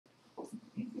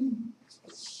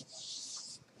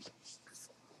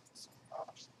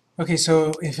Okay,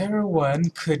 so if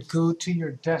everyone could go to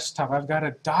your desktop, I've got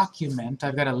a document,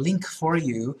 I've got a link for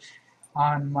you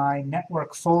on my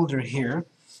network folder here.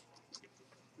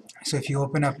 So if you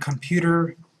open up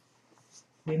Computer,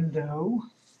 Window,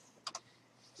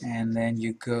 and then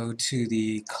you go to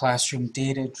the Classroom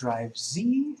Data Drive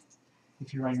Z.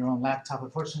 If you're on your own laptop,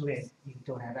 unfortunately, you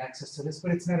don't have access to this, but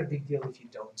it's not a big deal if you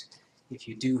don't. If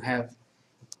you do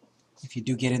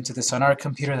get into this on our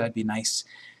computer, that'd be nice.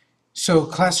 So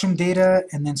Classroom Data,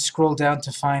 and then scroll down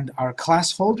to find our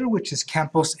class folder, which is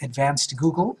Campus Advanced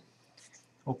Google.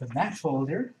 Open that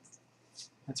folder.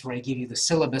 That's where I gave you the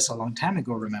syllabus a long time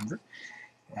ago, remember,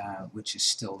 which is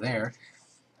still there.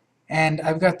 And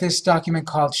I've got this document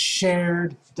called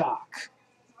Shared Doc.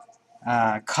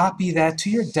 Copy that to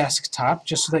your desktop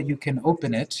just so that you can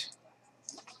open it.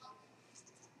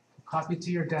 Copy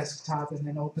to your desktop and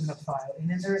then open the file. And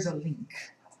then there is a link.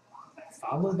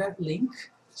 Follow that link.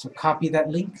 So copy that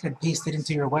link and paste it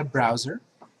into your web browser.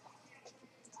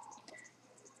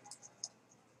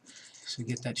 So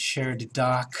get that shared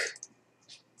doc.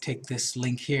 Take this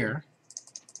link here.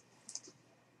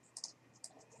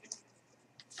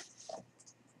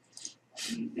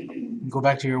 Go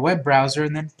back to your web browser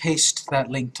and then paste that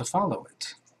link to follow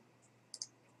it.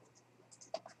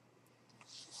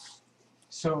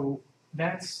 So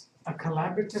that's a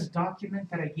collaborative document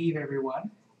that I gave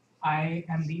everyone. I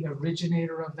am the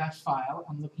originator of that file.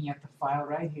 I'm looking at the file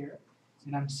right here,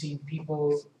 and I'm seeing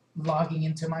people logging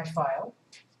into my file.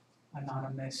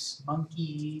 Anonymous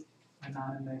monkey,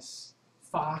 anonymous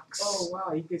fox. Oh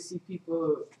wow, you can see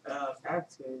people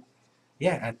active.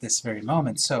 Yeah, at this very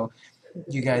moment. So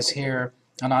you guys hear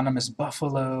anonymous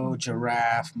buffalo,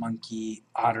 giraffe, monkey,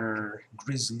 otter,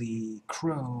 grizzly,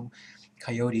 crow,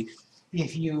 coyote.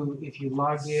 If you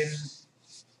log in,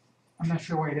 I'm not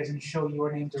sure why it doesn't show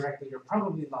your name directly. You're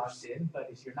probably logged in, but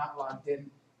if you're not logged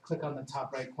in, click on the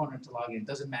top right corner to log in.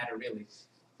 Doesn't matter really.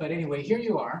 But anyway, here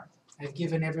you are. I've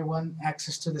given everyone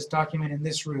access to this document in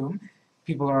this room.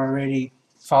 People are already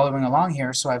following along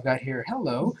here, so I've got here,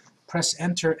 hello. Press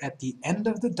enter at the end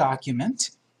of the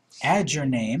document. Add your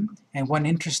name and one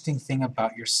interesting thing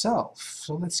about yourself.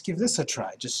 So let's give this a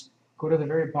try. Just go to the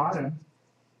very bottom.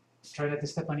 Try not to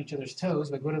step on each other's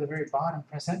toes, but go to the very bottom,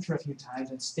 press enter a few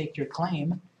times, and stake your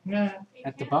claim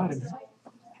at the bottom.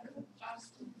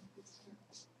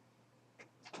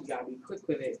 You gotta be quick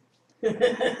with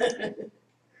it.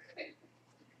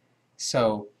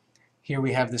 So here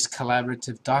we have this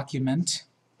collaborative document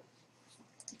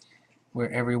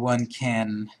where everyone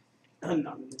can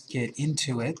get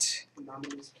into it.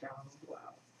 Anonymous cow,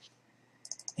 wow.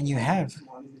 And you have.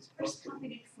 Just copy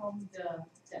it from the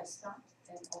desktop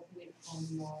and open it on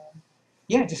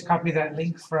Yeah, just copy that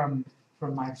link from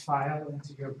my file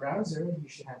into your browser and you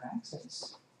should have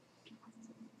access.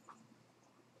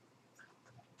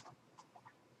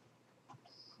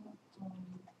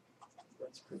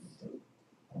 That's pretty dope.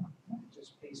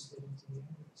 Just paste it into the end.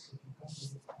 So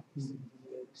you copy it.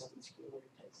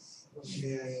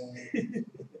 Yeah.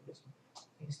 Just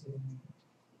paste it in.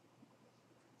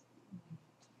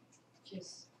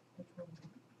 just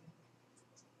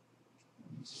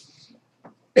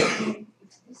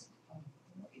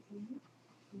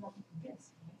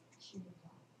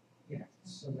Yeah,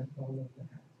 so let all of that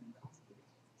and copy it.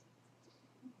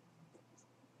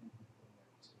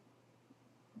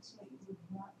 That's why it would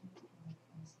not look like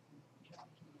as a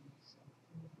document.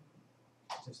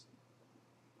 Just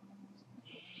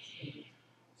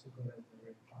so go to the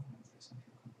very bottom and press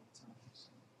enter a couple of times.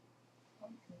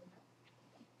 Okay.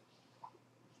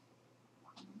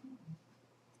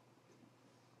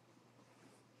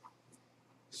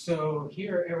 So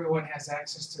here everyone has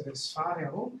access to this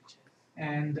file,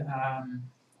 and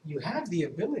you have the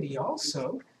ability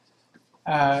also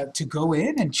to go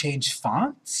in and change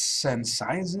fonts and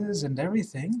sizes and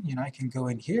everything. You know, I can go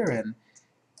in here and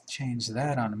change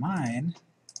that on mine.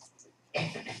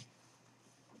 So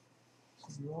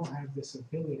you all have this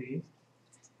ability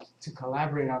to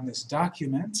collaborate on this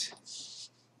document.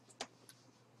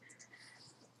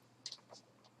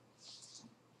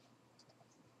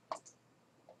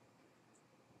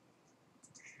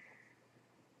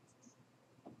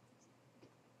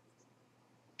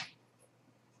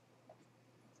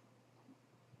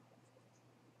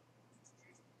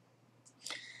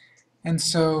 And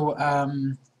so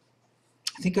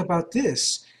think about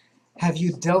this. Have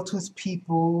you dealt with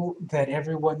people that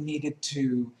everyone needed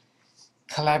to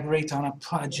collaborate on a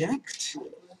project,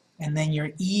 and then you're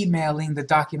emailing the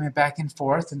document back and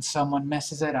forth and someone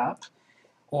messes it up,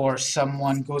 or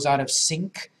someone goes out of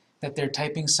sync, that they're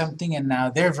typing something and now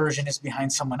their version is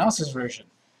behind someone else's version?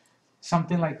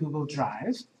 Something like Google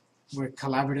Drive. where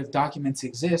collaborative documents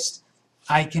exist,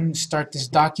 I can start this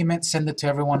document, send it to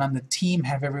everyone on the team,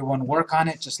 have everyone work on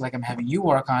it, just like I'm having you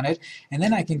work on it, and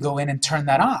then I can go in and turn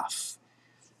that off.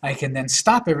 I can then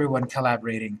stop everyone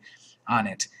collaborating on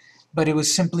it. But it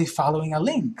was simply following a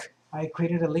link. I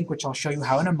created a link, which I'll show you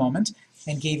how in a moment,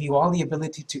 and gave you all the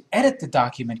ability to edit the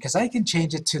document, because I can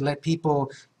change it to let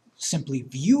people simply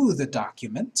view the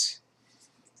document,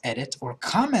 edit, or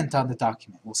comment on the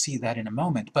document. We'll see that in a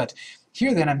moment. But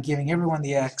here then I'm giving everyone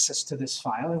the access to this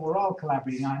file, and we're all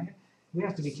collaborating on it. We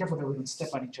have to be careful that we don't step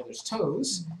on each other's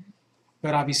toes.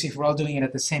 But obviously if we're all doing it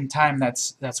at the same time,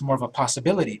 that's more of a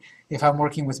possibility. If I'm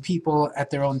working with people at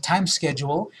their own time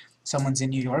schedule, someone's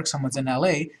in New York, someone's in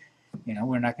LA, you know,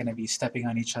 we're not going to be stepping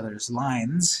on each other's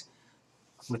lines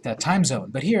with that time zone.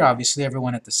 But here, obviously,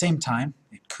 everyone at the same time,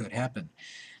 it could happen.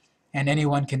 And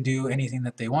anyone can do anything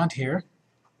that they want here.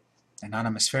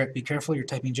 Anonymous ferret, be careful, you're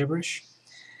typing gibberish.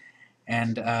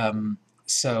 And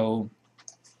so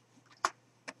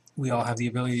we all have the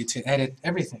ability to edit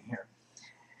everything here.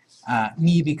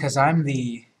 Me, because I'm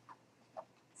the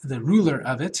ruler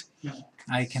of it,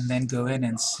 I can then go in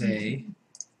and say,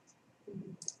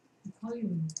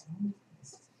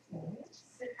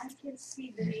 But I can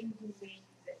see the name who made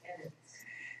the edits.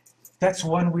 that's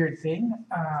one weird thing.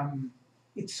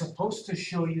 It's supposed to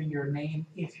show you your name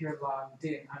if you're logged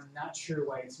in. I'm not sure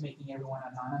why it's making everyone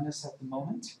anonymous at the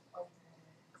moment.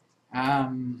 I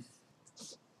don't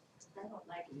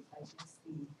like it if I just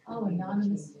see. Oh,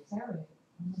 anonymous ferret.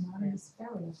 An anonymous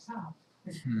ferret up top.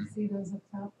 See those up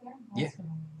top there? Yeah. That's what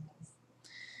I'm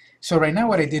So right now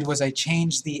what I did was I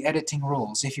changed the editing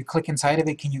rules. If you click inside of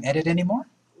it, can you edit anymore?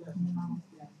 No.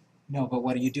 No, but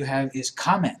what you do have is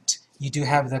comment. You do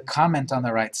have the comment on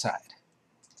the right side.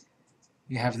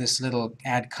 You have this little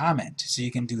add comment, so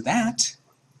you can do that.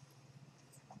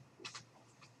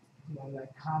 You have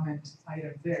that comment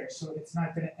item there, so it's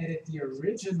not going to edit the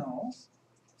original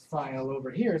file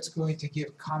over here. It's going to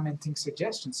give commenting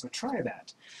suggestions, so try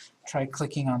that. Try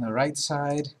clicking on the right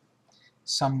side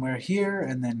somewhere here,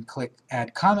 and then click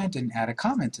add comment and add a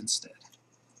comment instead.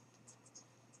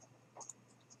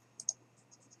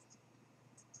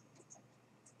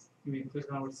 You mean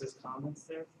click on where it says comments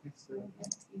there? Next to it?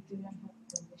 You do not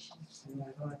have permission. Yeah,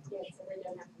 I don't have to- Yes, so they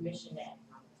don't have permission to add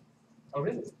comments. Oh,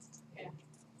 really? Yeah.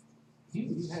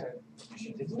 You had a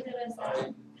permission, didn't you? Look at us.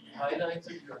 I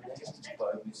highlighted your name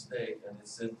by mistake and it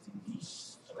said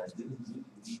delete, and I didn't do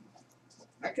delete.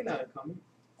 I can add a comment.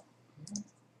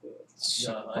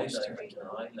 Yeah,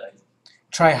 highlight.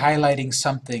 Try highlighting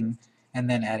something and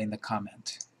then adding the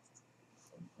comment.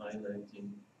 I'm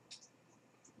highlighting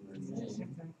your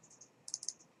name,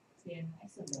 Yeah, I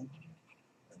saw that. and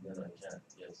then I can't,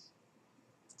 yes.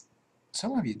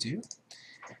 Some of you do.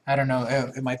 I don't know,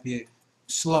 it might be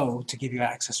slow to give you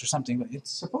access or something, but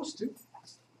it's supposed to.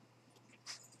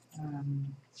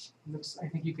 I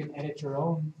think you can edit your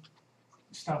own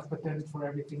stuff, but then for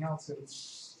everything else,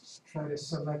 it's try to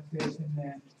select it and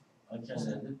then I can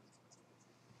edit,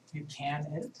 you can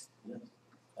edit.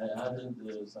 I added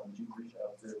some gibberish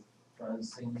after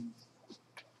transing,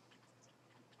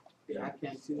 Yeah, I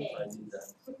can too. I did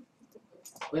that.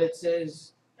 But it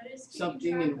says But it's keeping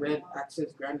something track in of red, all.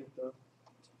 access granted though.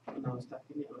 And I was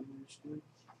typing it on your screen.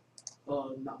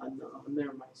 Oh, no,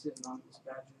 never mind, it says anonymous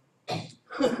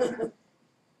badger.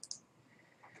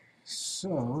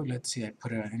 So let's see, I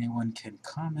put it on anyone can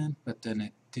comment, but then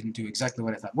it didn't do exactly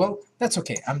what I thought. Well, that's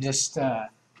okay. I'm just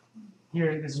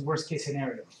here. This is worst case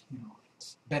scenario, you know,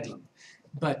 bedlam.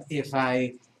 But if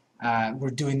I were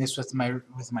doing this with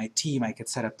my team, I could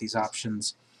set up these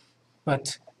options.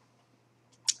 But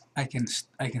I can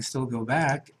still go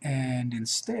back and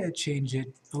instead change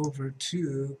it over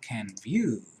to can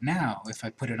view. Now, if I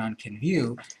put it on can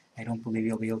view, I don't believe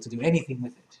you'll be able to do anything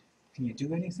with it. Can you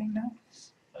do anything now?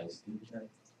 I still can.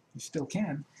 You still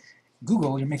can.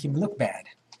 Google, you're making me look bad.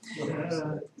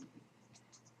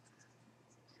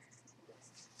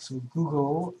 So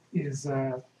Google is,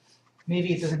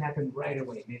 maybe it doesn't happen right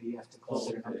away. Maybe you have to close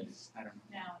it. Okay. I don't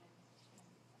Now,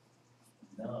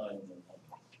 Now I don't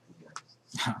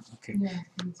have know. Okay. Yeah,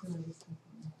 that's what I was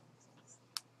thinking.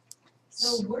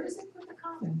 So where does it put the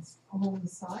comments? Along the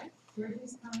side? Where are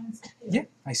these comments appear? Yeah,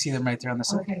 I see them right there on the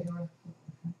side. Okay, they're,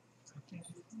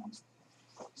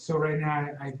 So right now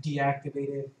I've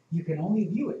deactivated, you can only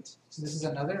view it. So this is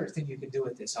another thing you can do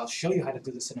with this. I'll show you how to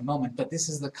do this in a moment, but this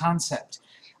is the concept.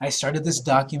 I started this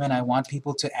document, I want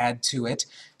people to add to it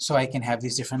so I can have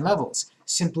these different levels.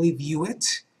 Simply view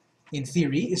it, in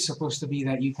theory, is supposed to be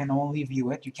that you can only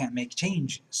view it, you can't make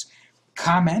changes.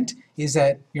 Comment is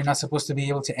that you're not supposed to be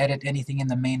able to edit anything in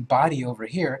the main body over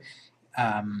here.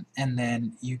 and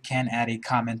then you can add a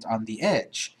comment on the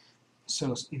edge.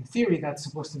 So in theory, that's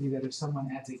supposed to be that if someone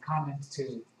adds a comment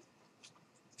to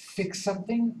fix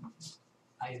something,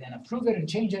 I then approve it and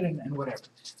change it and whatever.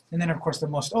 And then of course the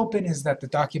most open is that the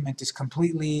document is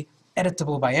completely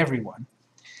editable by everyone.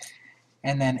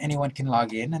 And then anyone can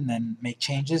log in and then make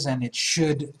changes, and it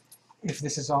should, if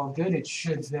this is all good, it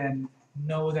should then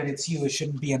know that it's you. It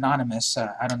shouldn't be anonymous.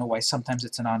 I don't know why sometimes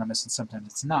it's anonymous and sometimes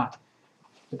it's not.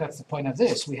 But that's the point of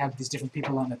this. We have these different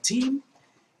people on the team.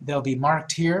 They'll be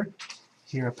marked here.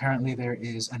 Here apparently there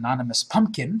is anonymous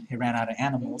pumpkin. He ran out of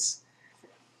animals.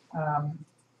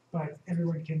 But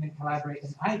everyone can then collaborate,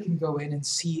 and I can go in and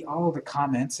see all the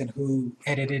comments and who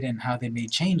edited and how they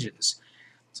made changes.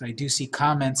 So I do see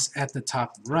comments at the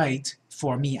top right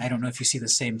for me. I don't know if you see the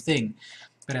same thing,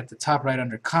 but at the top right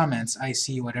under comments, I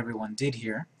see what everyone did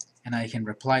here, and I can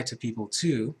reply to people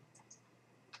too.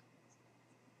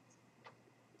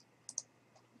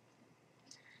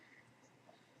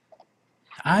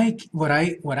 What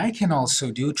I can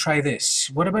also do, try this.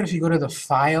 What about if you go to the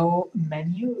File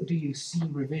menu? Do you see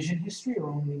revision history or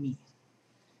only me? Do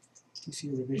you see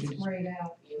revision history? Grayed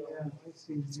out. Yeah, I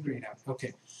see. It's grayed out.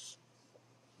 Okay.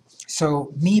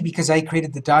 So me, because I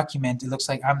created the document, it looks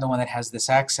like I'm the one that has this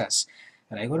access.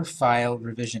 And I go to File,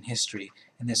 Revision History,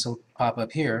 and this will pop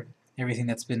up here, everything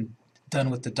that's been done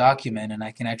with the document, and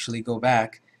I can actually go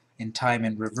back in time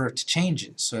and revert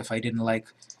changes. So if I didn't like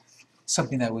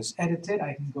something that was edited,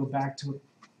 I can go back to it.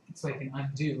 It's like an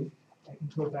undo. I can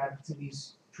go back to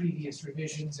these previous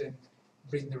revisions and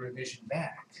bring the revision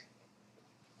back.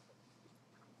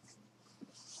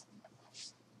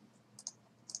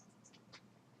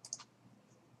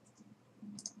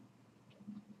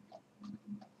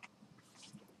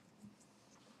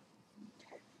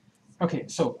 Okay,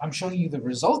 so I'm showing you the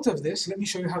result of this. Let me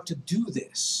show you how to do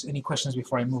this. Any questions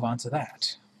before I move on to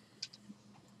that?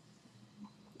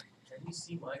 Can you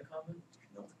see my comment?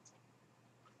 No.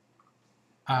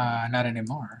 Not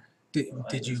anymore. Did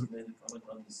I you? just made a comment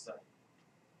on this side.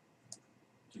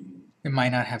 Do you? It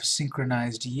might not have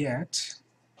synchronized yet.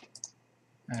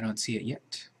 I don't see it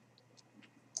yet.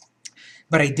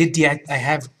 But I did I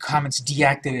have comments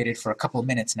deactivated for a couple of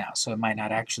minutes now, so it might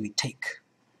not actually take.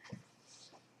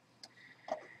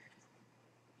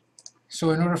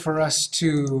 So in order for us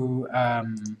to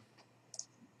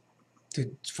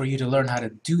for you to learn how to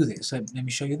do this, let me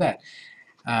show you that.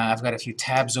 I've got a few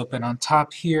tabs open on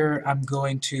top here. I'm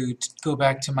going to go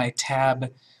back to my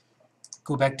tab,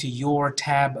 go back to your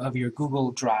tab of your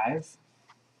Google Drive.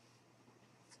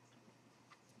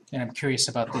 And I'm curious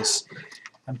about this.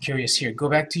 I'm curious here. Go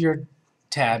back to your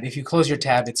tab. If you close your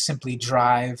tab, it's simply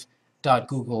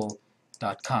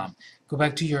drive.google.com. Go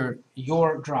back to your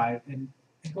drive and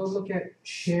go look at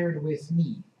Shared with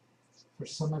Me. For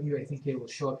some of you, I think it will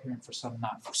show up here, and for some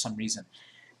not, for some reason.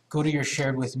 Go to your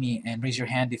Shared with Me and raise your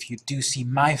hand if you do see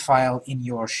my file in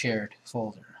your shared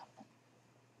folder.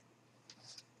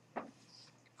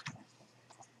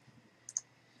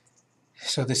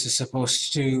 So this is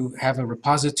supposed to have a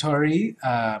repository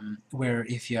where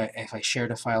if I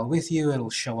shared a file with you, it'll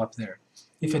show up there.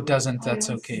 If it doesn't, that's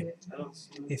okay. I don't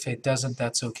see it. If it doesn't,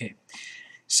 that's okay.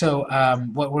 So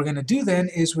what we're going to do then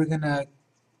is I'm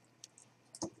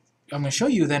going to show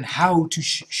you then how to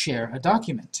share a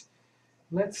document.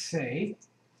 Let's say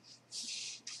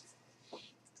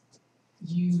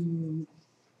you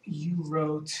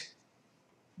wrote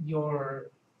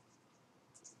your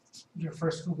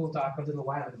first Google Doc a little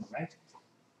while ago, right?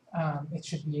 It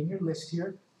should be in your list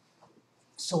here.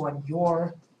 So on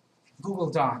your Google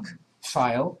Doc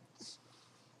file,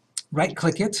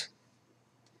 right-click it,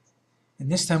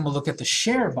 and this time we'll look at the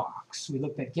share box. We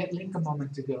looked at Get Link a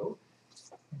moment ago.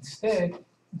 Instead,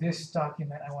 this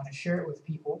document, I want to share it with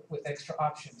people with extra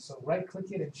options. So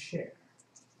right-click it and share.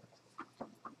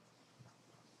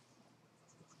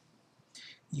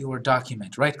 Your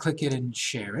document. Right-click it and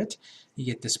share it. You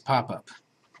get this pop-up.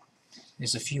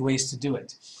 There's a few ways to do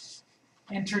it.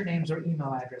 Enter names or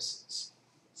email addresses.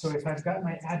 So if I've got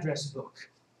my address book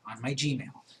on my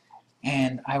Gmail,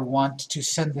 and I want to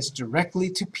send this directly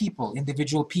to people,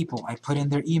 individual people, I put in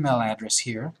their email address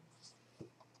here,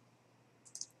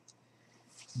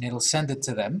 and it'll send it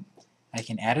to them. I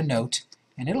can add a note,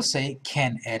 and it'll say,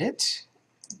 can edit,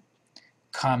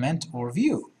 comment, or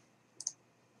view.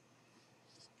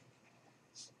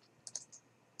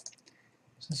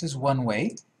 So this is one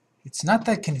way. It's not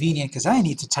that convenient because I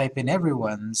need to type in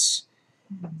everyone's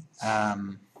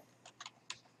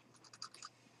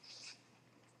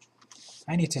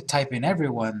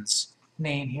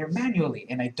name here manually,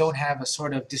 and I don't have a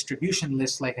sort of distribution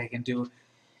list like I can do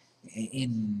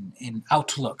in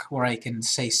Outlook, where I can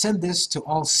say send this to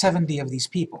all 70 of these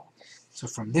people. So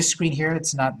from this screen here,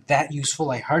 it's not that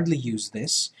useful. I hardly use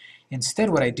this. Instead,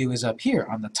 what I do is up here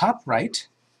on the top right,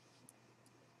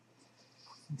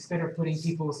 instead of putting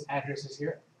people's addresses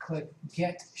here, click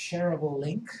Get Shareable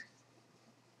Link.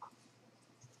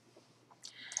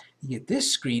 You get this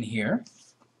screen here.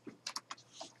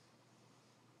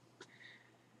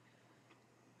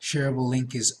 Shareable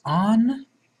link is on,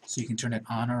 so you can turn it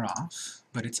on or off,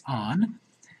 but it's on.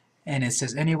 And it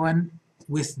says anyone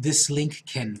with this link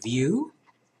can view,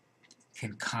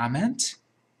 can comment,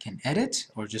 can edit,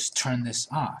 or just turn this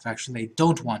off. Actually, they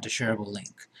don't want a shareable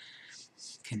link.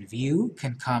 Can view,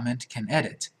 can comment, can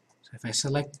edit. So if I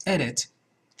select edit,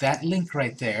 that link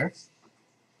right there,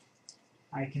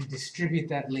 I can distribute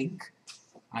that link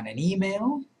on an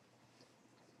email,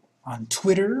 on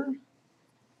Twitter,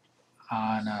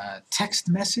 on a text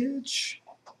message.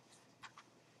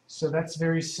 So that's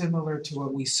very similar to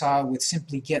what we saw with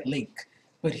simply get link.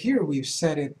 But here we've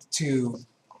set it to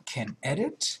can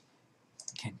edit,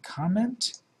 can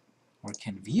comment, or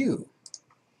can view.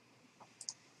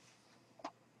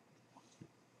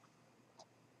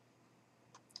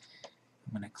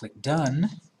 I'm going to click done.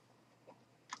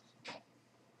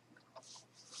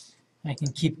 I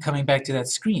can keep coming back to that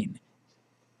screen.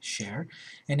 Share,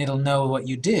 and it'll know what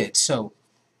you did. So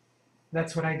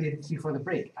that's what I did before the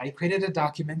break. I created a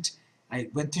document, I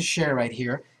went to share right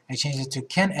here, I changed it to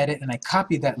can edit, and I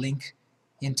copied that link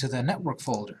into the network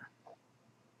folder.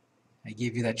 I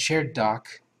gave you that shared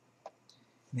doc,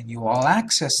 and then you all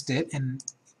accessed it, and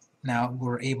now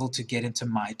we're able to get into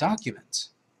my document.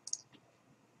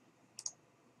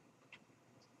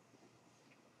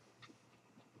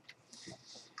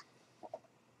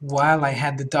 While I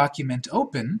had the document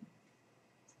open,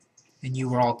 and you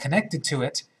were all connected to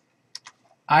it,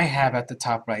 I have at the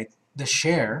top right the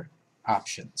share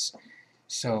options.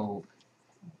 So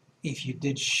if you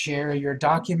did share your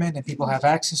document and people have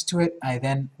access to it, I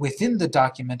then within the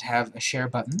document have a share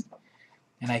button,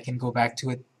 and I can go back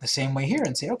to it the same way here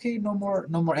and say, okay, no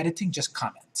more editing, just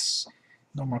comments.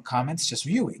 No more comments, just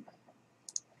viewing.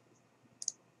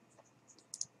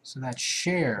 So that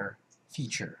share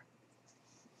feature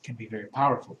can be very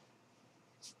powerful.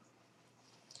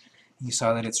 You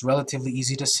saw that it's relatively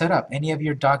easy to set up. Any of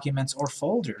your documents or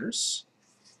folders,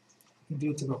 you can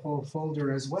do it to the whole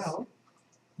folder as well.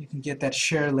 You can get that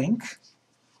share link.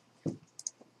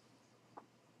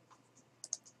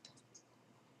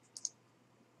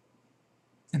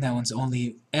 And that one's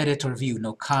only edit or view,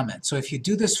 no comment. So if you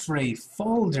do this for a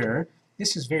folder,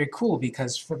 this is very cool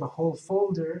because for the whole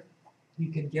folder,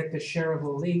 you can get the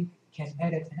shareable link, can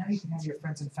edit, and now you can have your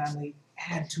friends and family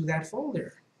add to that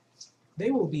folder.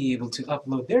 They will be able to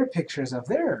upload their pictures of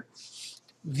their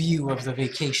view of the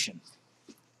vacation.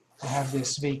 I have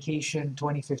this vacation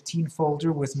 2015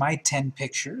 folder with my 10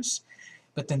 pictures,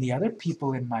 but then the other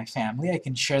people in my family, I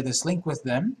can share this link with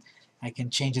them. I can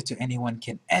change it to anyone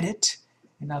can edit,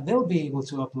 and now they'll be able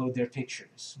to upload their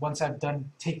pictures. Once I've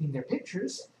done taking their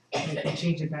pictures, I can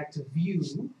change it back to view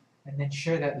and then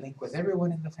share that link with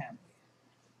everyone in the family.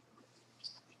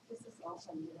 This is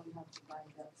awesome. You don't have to buy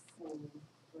the full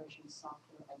version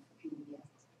software of PDF.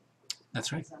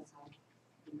 That's right. That's how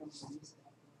you don't use it.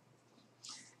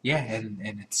 Yeah, and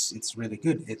it's really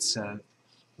good. It's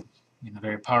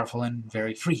very powerful and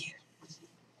very free.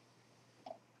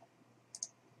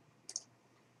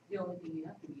 The only thing you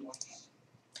have to be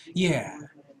okay. Yeah,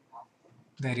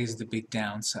 that is the big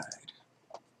downside.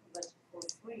 But for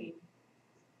free,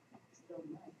 it's still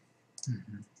nice.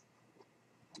 Mm-hmm.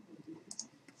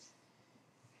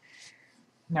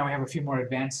 Now we have a few more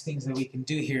advanced things that we can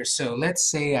do here. So let's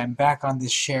say I'm back on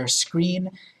this share screen,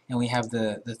 and we have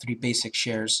the three basic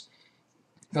shares.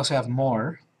 We also have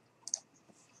more.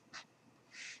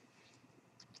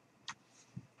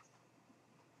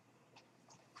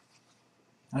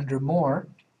 Under more,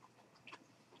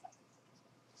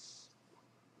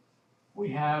 we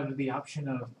have the option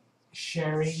of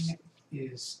sharing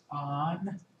is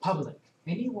on public.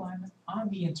 Anyone on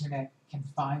the internet can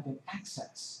find and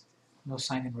access. No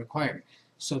sign-in required.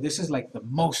 So this is like the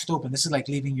most open. This is like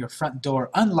leaving your front door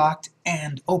unlocked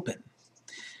and open.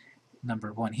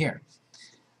 Number one here.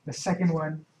 The second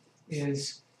one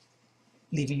is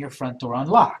leaving your front door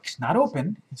unlocked, not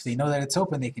open. If they know that it's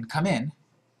open, they can come in.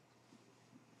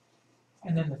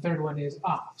 And then the third one is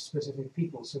off, specific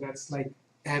people. So that's like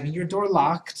having your door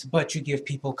locked, but you give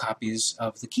people copies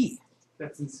of the key.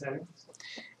 That's in settings.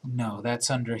 No,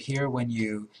 that's under here when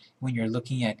you're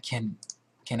looking at can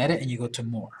edit and you go to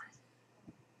more.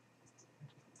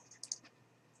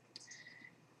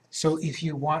 So if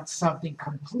you want something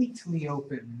completely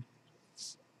open,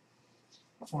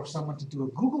 for someone to do a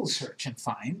Google search and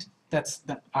find, that's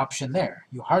the option there.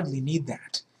 You hardly need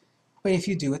that. But if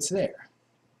you do, it's there.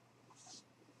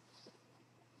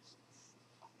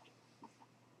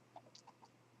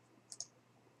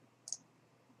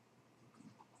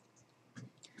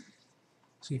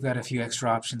 So you've got a few extra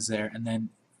options there, and then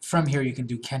from here you can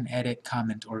do can edit,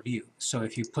 comment, or view. So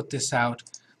if you put this out,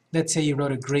 let's say you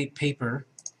wrote a great paper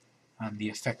on the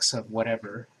effects of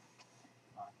whatever,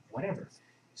 whatever.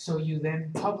 So you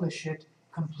then publish it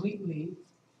completely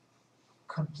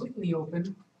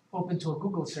open to a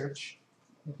Google search,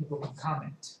 and people can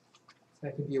comment.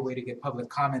 That could be a way to get public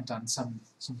comment on some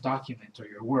document or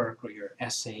your work or your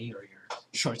essay or your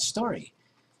short story.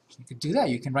 You could do that.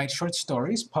 You can write short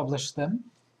stories, publish them,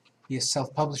 be a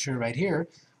self-publisher right here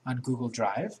on Google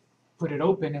Drive, put it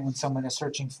open, and when someone is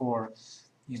searching for,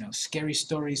 you know, Scary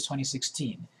Stories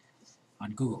 2016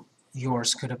 on Google,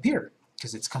 yours could appear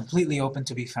because it's completely open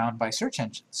to be found by search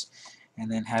engines. And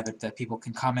then have it that people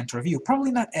can comment or review.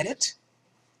 Probably not edit,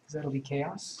 because that'll be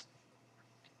chaos.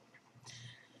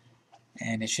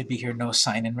 And it should be here, no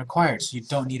sign-in required. So you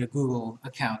don't need a Google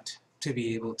account to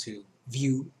be able to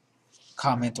view,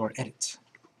 comment, or edit.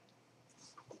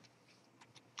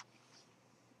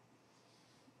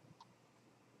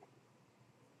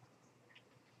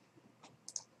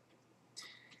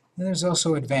 And there's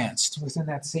also advanced. Within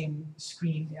that same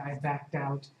screen, I backed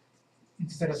out,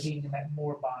 instead of being in that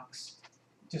more box,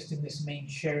 just in this main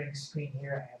sharing screen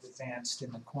here, I have advanced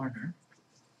in the corner.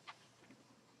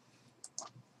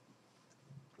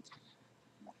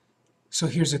 So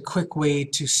here's a quick way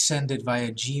to send it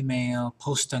via Gmail,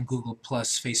 post on Google+,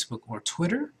 Facebook, or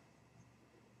Twitter.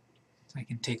 I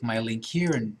can take my link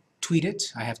here and tweet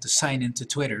it. I have to sign into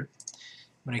Twitter,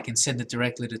 but I can send it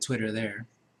directly to Twitter there.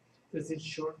 Does it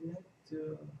shorten it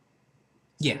to?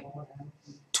 Yeah.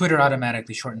 Twitter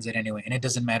automatically shortens it anyway, and it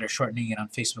doesn't matter shortening it on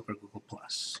Facebook or Google+.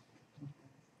 And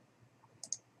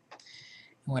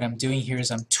what I'm doing here is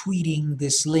I'm tweeting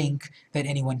this link that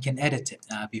anyone can edit it.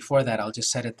 Before that, I'll just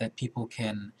set it that people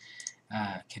can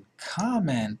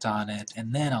comment on it,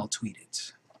 and then I'll tweet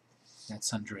it.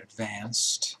 That's under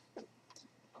Advanced.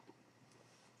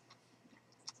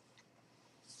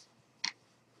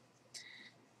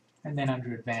 And then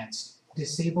under Advanced,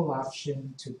 disable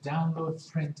option to download,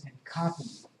 print, and copy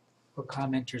for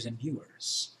commenters and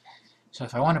viewers. So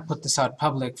if I want to put this out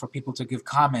public for people to give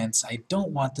comments, I don't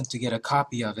want them to get a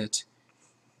copy of it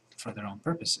for their own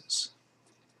purposes.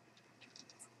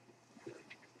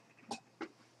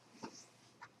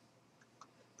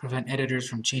 Prevent editors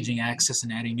from changing access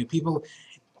and adding new people.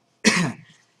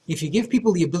 If you give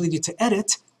people the ability to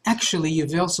edit, actually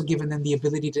you've also given them the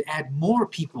ability to add more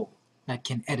people that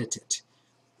can edit it.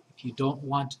 If you don't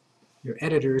want your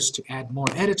editors to add more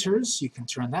editors, you can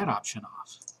turn that option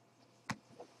off.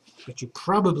 But you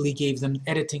probably gave them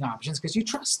editing options because you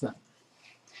trust them.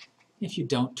 If you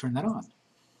don't, turn that on.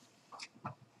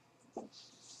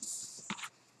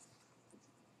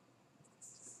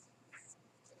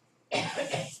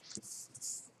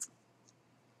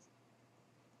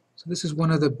 So this is one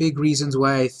of the big reasons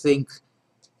why I think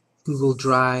Google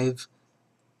Drive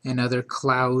and other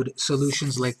cloud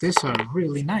solutions like this are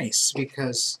really nice,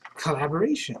 because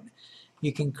collaboration.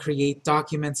 You can create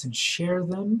documents and share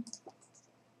them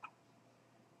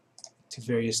to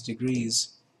various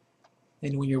degrees.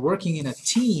 And when you're working in a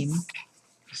team,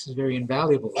 this is very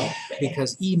invaluable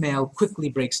because email quickly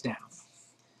breaks down,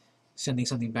 sending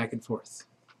something back and forth.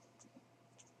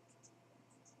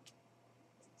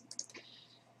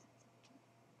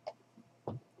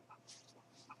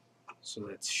 So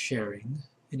that's sharing.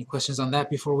 Any questions on that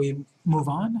before we move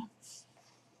on?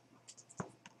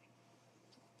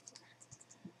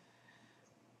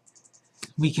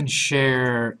 We can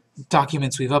share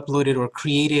documents we've uploaded or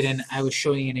created, and I was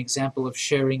showing an example of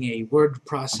sharing a word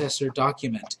processor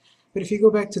document. But if you go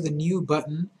back to the New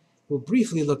button, we'll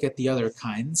briefly look at the other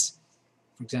kinds.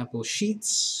 For example,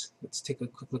 Sheets. Let's take a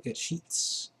quick look at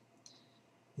Sheets.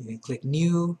 You can click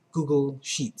New, Google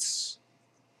Sheets.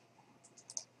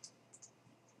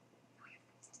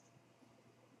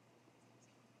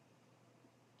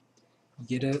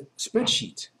 You get a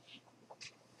spreadsheet.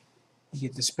 You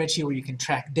get the spreadsheet where you can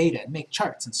track data and make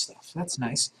charts and stuff. That's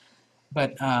nice.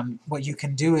 But what you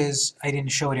can do is, I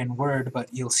didn't show it in Word, but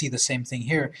you'll see the same thing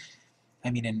here. I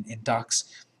mean in Docs.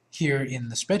 Here in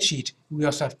the spreadsheet, we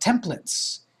also have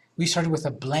templates. We started with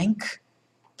a blank,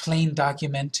 plain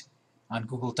document on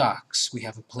Google Docs. We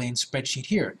have a plain spreadsheet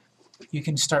here. You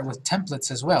can start with templates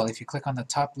as well. If you click on the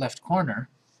top left corner,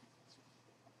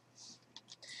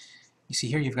 you see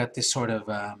here you've got this sort of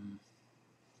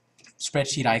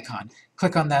spreadsheet icon.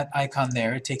 Click on that icon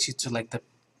there. It takes you to like the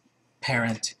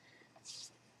parent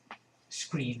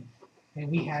screen, and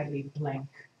we had a blank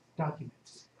document.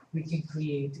 We can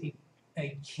create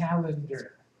a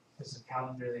calendar. This is a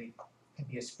calendar that can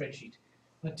be a spreadsheet.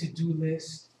 A to-do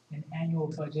list, an annual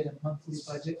budget, a monthly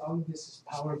budget, all of this is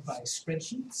powered by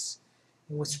spreadsheets.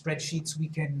 And with spreadsheets, we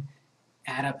can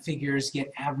add up figures,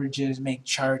 get averages, make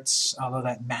charts, all of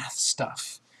that math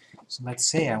stuff. So let's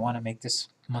say I want to make this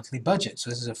monthly budget. So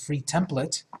this is a free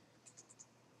template.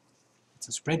 It's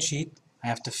a spreadsheet. I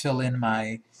have to fill in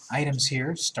my items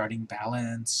here, starting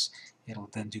balance. It'll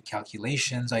then do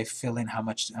calculations. I fill in how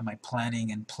much am I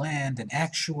planning and planned and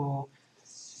actual.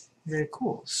 Very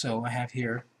cool. So I have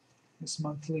here this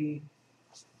monthly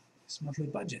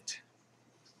budget,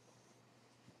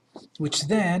 which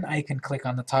then I can click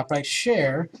on the top right,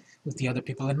 share with the other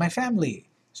people in my family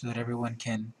so that everyone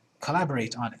can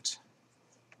collaborate on it.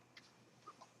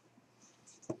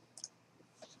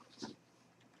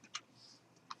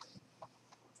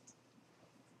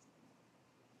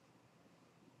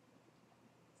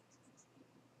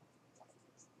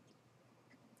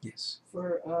 Yes.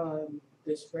 For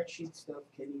the spreadsheet stuff,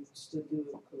 can you still do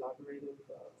a collaborative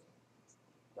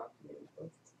document as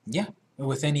well? Yeah,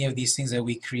 with any of these things that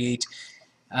we create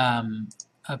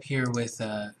up here with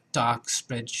docs,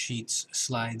 spreadsheets,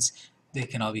 slides, they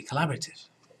can all be collaborative.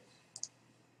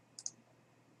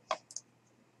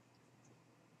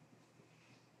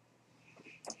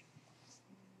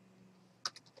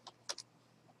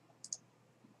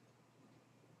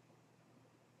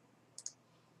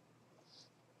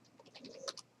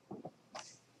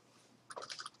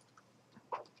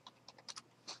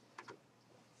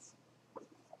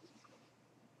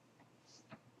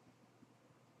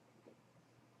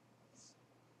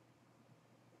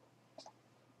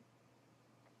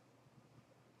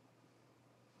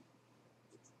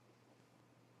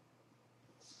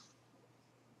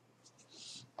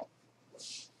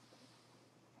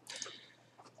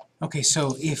 Okay,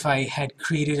 so if I had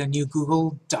created a new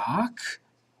Google Doc,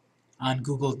 on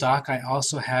Google Doc I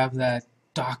also have that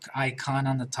doc icon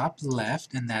on the top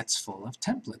left, and that's full of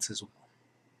templates as well.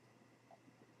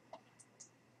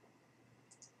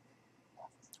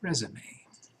 Resume.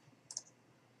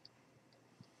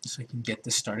 So I can get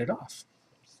this started off.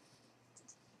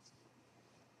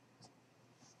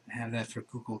 I have that for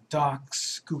Google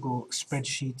Docs, Google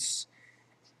Spreadsheets,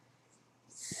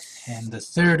 and the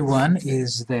third one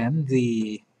is then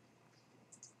the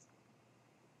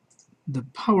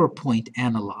PowerPoint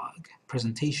analog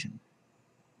presentation.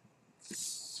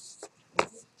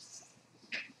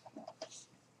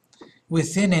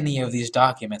 Within any of these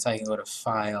documents, I can go to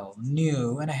File,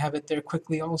 New, and I have it there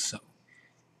quickly also.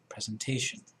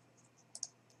 Presentation.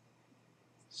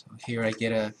 So here I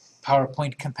get a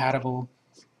PowerPoint compatible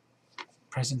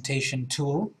presentation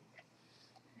tool,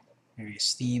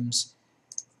 various themes.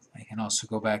 I can also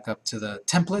go back up to the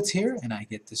templates here, and I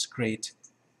get this great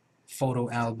photo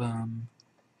album.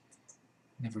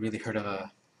 Never really heard of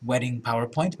a wedding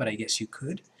PowerPoint, but I guess you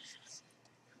could.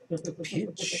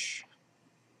 Pitch.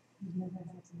 You've never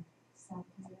had to South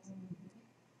Korea.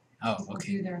 Oh, People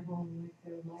okay. do their whole, like,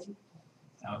 their life.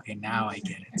 Okay, now I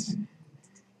get it.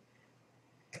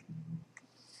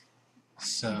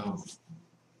 So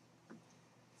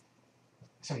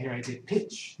here I did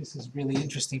pitch. This is really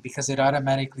interesting because it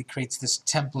automatically creates this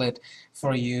template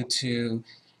for you to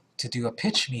do a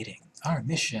pitch meeting. Our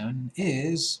mission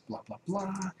is blah, blah,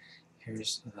 blah.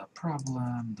 Here's the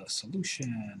problem, the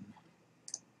solution,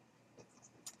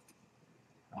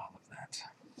 all of that.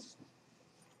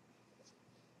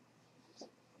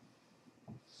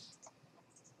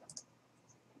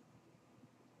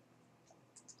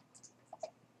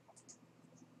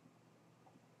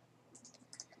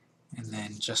 And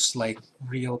then just like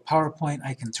real PowerPoint,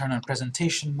 I can turn on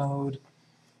presentation mode,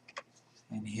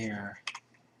 and here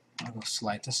I'll go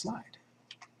slide to slide,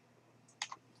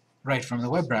 right from the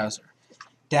web browser.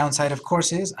 Downside, of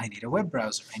course, is I need a web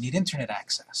browser. I need internet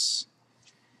access.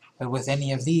 But with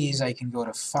any of these, I can go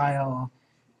to File,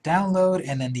 Download,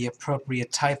 and then the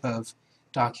appropriate type of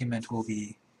document will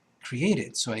be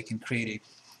created. So I can create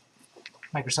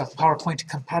a Microsoft PowerPoint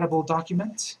compatible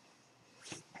document,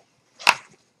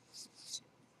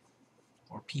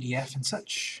 or PDF and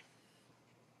such.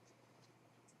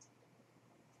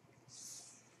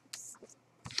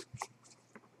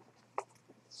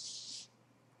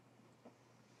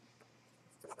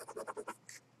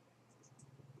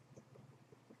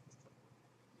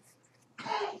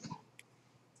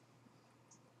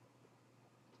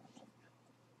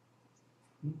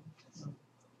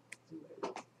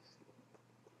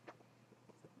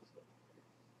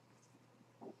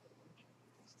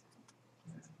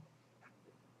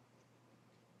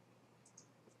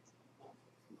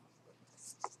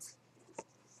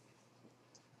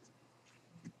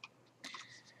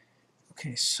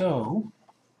 Okay, so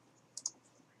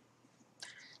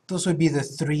those would be the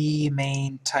three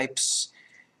main types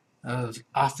of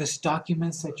office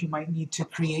documents that you might need to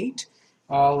create.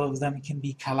 All of them can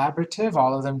be collaborative.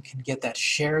 All of them can get that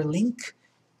share link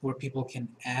where people can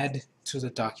add to the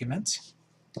document.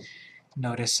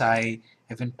 Notice I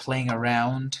have been playing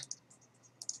around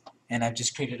and I've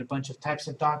just created a bunch of types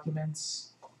of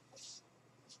documents,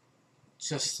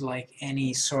 just like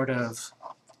any sort of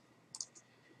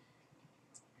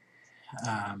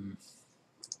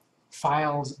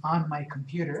files on my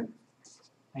computer.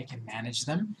 I can manage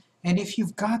them. And if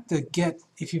you've got the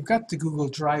Google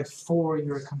Drive for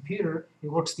your computer,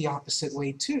 it works the opposite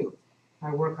way too.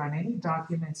 I work on any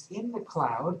documents in the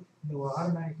cloud, and they will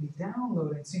automatically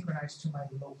download and synchronize to my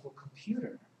local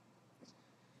computer.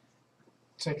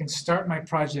 So I can start my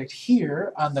project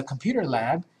here on the computer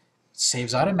lab,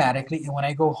 saves automatically, and when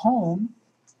I go home,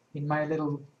 in my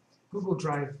little Google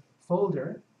Drive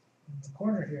folder, in the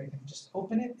corner here, I can just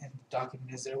open it, and the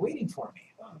document is there waiting for me.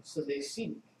 Oh, so they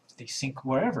sync. They sync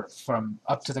wherever, from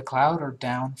up to the cloud or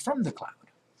down from the cloud.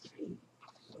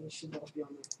 So it should all be on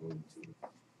their phone too.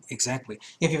 Exactly.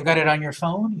 If you've got it on your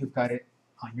phone, you've got it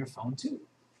on your phone too.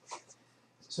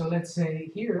 So let's say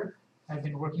here, I've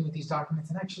been working with these documents,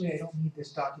 and actually I don't need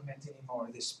this document anymore,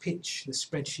 this pitch, this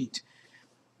spreadsheet.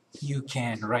 You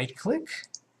can right-click,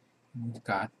 and we've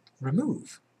got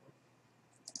remove.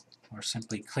 Or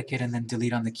simply click it and then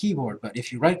delete on the keyboard. But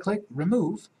if you right-click,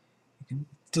 remove, you can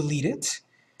delete it.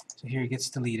 So here it gets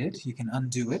deleted. You can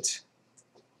undo it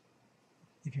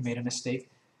if you made a mistake.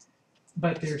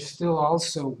 But there's still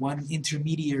also one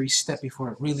intermediary step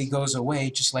before it really goes away,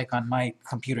 just like on my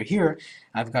computer here.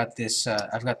 I've got this,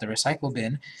 I've got the recycle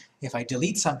bin. If I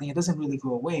delete something, it doesn't really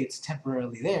go away. It's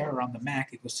temporarily there. Or on the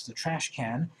Mac, it goes to the trash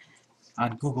can.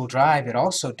 On Google Drive, it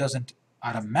also doesn't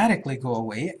automatically go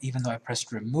away, even though I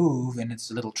pressed remove and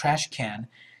it's a little trash can.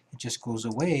 It just goes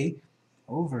away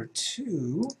over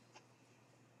to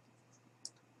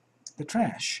the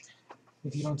trash.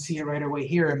 If you don't see it right away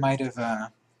here, it might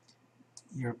have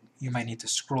you might need to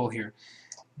scroll here.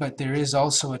 But there is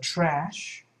also a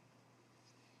trash.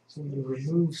 So when you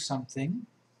remove something,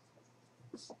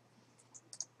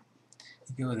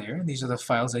 you go there. These are the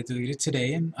files I deleted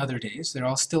today and other days. They're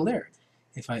all still there.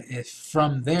 If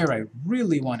from there I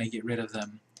really want to get rid of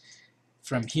them,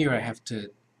 from here I have to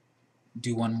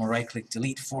do one more right-click,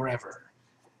 delete forever.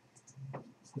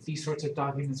 With these sorts of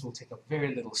documents will take up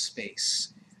very little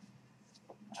space.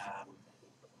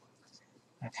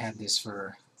 I've had this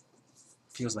for,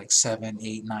 feels like 7,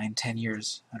 8, 9, 10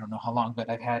 years. I don't know how long, but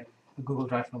I've had a Google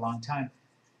Drive for a long time.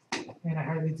 And I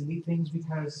hardly delete things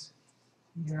because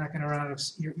you're not going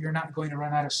to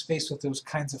run out of space with those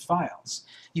kinds of files.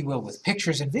 You will with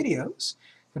pictures and videos,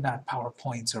 but not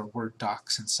PowerPoints or Word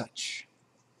docs and such.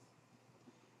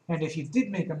 And if you did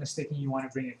make a mistake and you want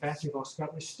to bring it back, you've also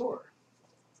got Restore,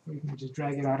 where you can just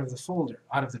drag it out of the folder,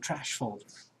 out of the trash folder.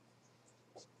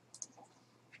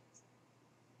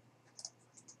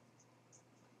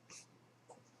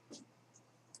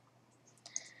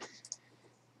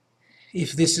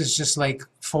 If this is just like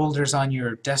folders on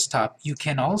your desktop, you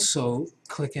can also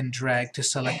click and drag to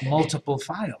select multiple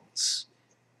files.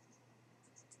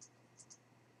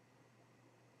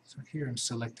 So here I'm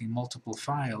selecting multiple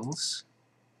files.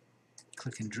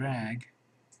 Click and drag.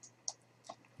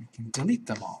 You can delete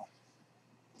them all.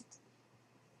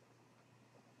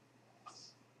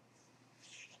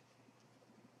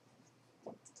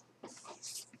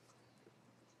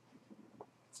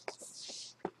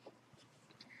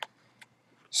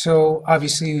 So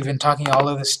obviously we've been talking all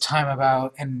of this time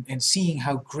about and seeing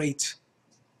how great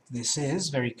this is,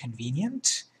 very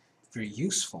convenient, very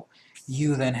useful.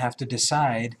 You then have to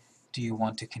decide, do you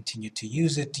want to continue to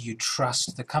use it? Do you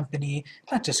trust the company?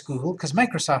 Not just Google, because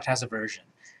Microsoft has a version.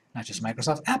 Not just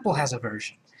Microsoft, Apple has a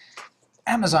version.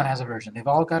 Amazon has a version. They've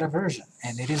all got a version.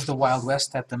 And it is the Wild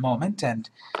West at the moment.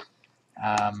 And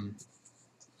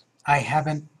I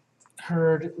haven't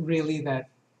heard really that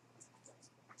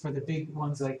for the big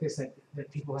ones like this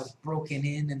that people have broken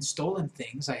in and stolen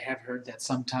things. I have heard that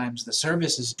sometimes the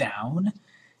service is down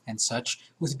and such.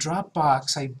 With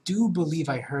Dropbox, I do believe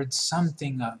I heard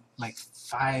something like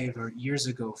 4 years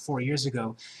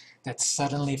ago, that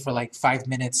suddenly for like 5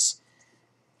 minutes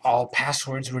all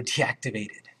passwords were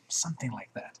deactivated. Something like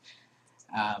that.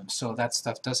 So that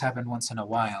stuff does happen once in a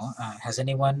while. Has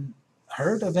anyone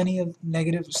heard of any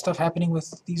negative stuff happening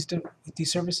with these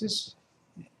services?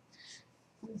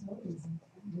 There's always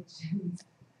conditions.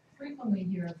 Frequently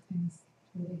hear of things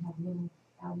where they have little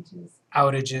outages.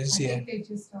 Outages, I yeah. think they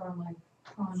just are like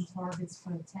prime targets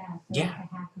for attack. Yeah.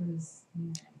 The hackers, you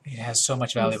know, It has so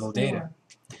much they valuable data.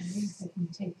 store. And they can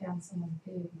take down someone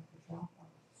big with the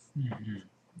Dropbox.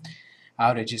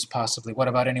 Outages possibly. What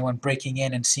about anyone breaking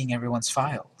in and seeing everyone's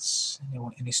files?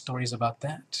 Any stories about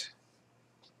that?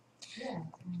 Yeah,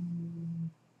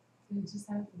 they just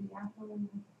have the Apple and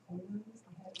the photos.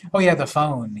 They had Oh yeah, the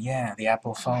phone. Yeah, the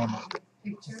Apple phone.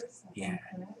 pictures. I Yeah.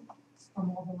 think, from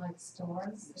all the like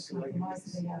stars. They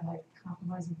compromised. They had like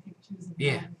compromising pictures of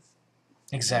Yeah. like,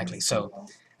 Exactly. famous So people.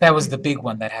 that was the big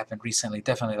one that happened recently.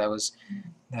 Definitely, that was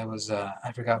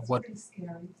I forgot It's what pretty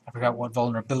scary.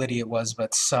 vulnerability it was,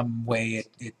 but some way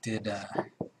it did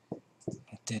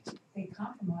They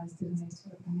compromised it and they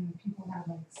took, I mean, people had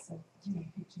like, so, you know,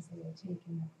 pictures they had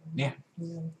taken that were Yeah. not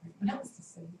real, but that was to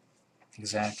see.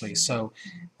 exactly. So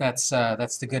that's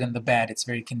the good and the bad. It's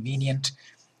very convenient,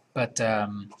 but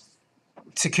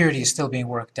security is still being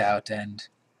worked out, and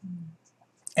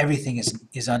everything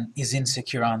is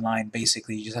insecure online.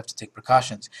 Basically, you just have to take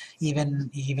precautions. Even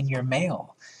your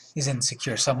mail is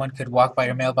insecure. Someone could walk by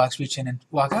your mailbox, reach in, and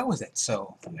walk out with it.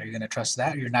 So are you going to trust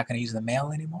that? Or you're not going to use the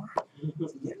mail anymore?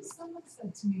 Someone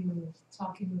said to me, we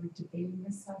were debating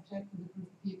this subject with a group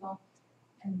of people,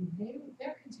 and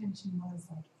their contention was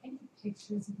like any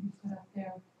pictures that you put up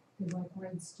there, they like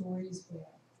read stories where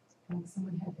like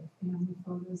someone had their family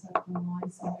photos up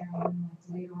online somewhere, and then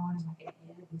like later on in like an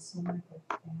ad, they saw like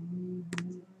their family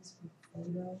members with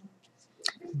photo.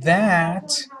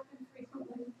 That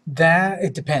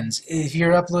it depends. If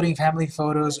you're uploading family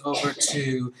photos over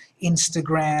to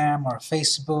Instagram or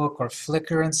Facebook or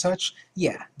Flickr and such,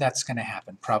 yeah, that's going to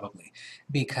happen probably,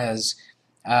 because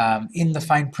in the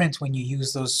fine print, when you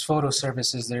use those photo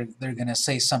services, they're going to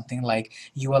say something like,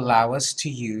 "You allow us to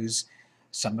use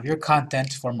some of your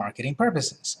content for marketing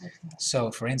purposes." Okay.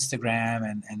 So for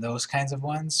Instagram and those kinds of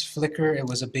ones, Flickr, it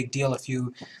was a big deal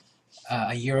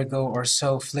a year ago or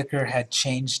so. Flickr had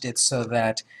changed it so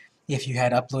that if you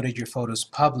had uploaded your photos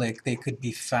public, they could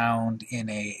be found in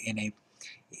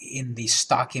the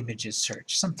stock images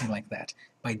search, something like that,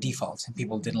 by default, and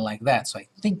people didn't like that, so I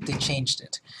think they changed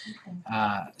it.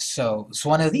 Okay. So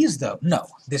one of these though, no,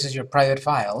 this is your private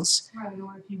files. Right,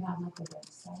 or if you have like a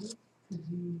website, could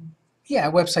you? Yeah,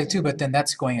 a website too, but then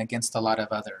that's going against a lot of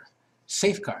other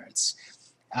safeguards.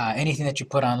 Anything that you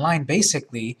put online,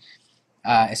 basically,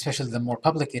 especially the more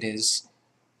public it is,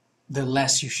 the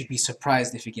less you should be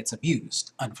surprised if it gets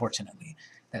abused, unfortunately.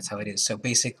 That's how it is. So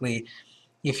basically,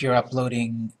 if you're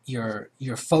uploading your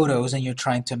photos and you're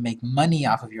trying to make money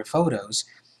off of your photos,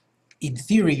 in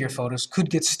theory your photos could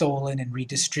get stolen and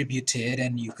redistributed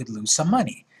and you could lose some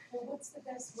money. Well, what's the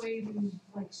best way to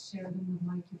like share them with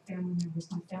like your family members?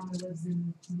 My family lives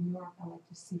in New York. I like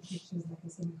to see pictures like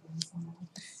as immigrants.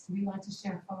 We like to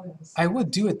share photos. I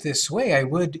would do it this way. I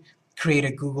would create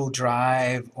a Google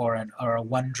Drive or a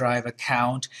OneDrive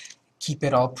account, keep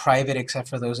it all private except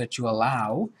for those that you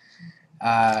allow,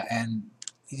 and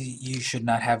you should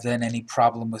not have then any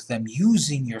problem with them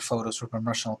using your photos for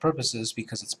promotional purposes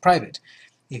because it's private.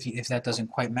 If that doesn't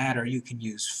quite matter, you can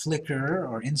use Flickr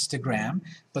or Instagram,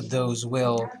 but those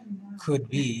could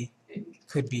be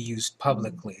used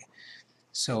publicly.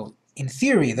 So in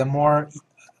theory, the more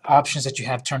options that you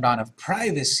have turned on of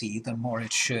privacy, the more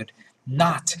it should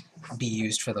not be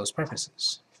used for those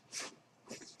purposes.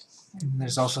 And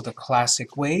there's also the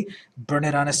classic way, burn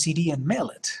it on a CD and mail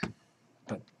it,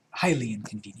 but highly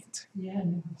inconvenient. Yeah.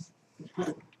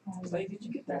 No. It's like, did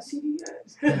you get that CD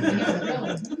yet? Yeah,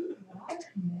 really. What?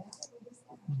 No.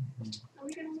 Are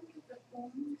we gonna look at the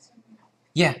phones?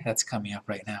 Yeah, that's coming up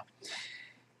right now.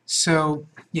 So,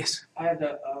 yes. I had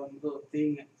a little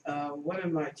thing. One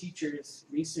of my teachers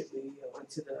recently went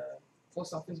to the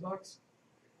post office box,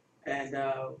 and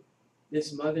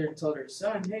this mother told her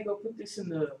son, "Hey, go put this in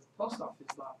the post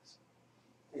office box."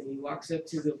 And he walks up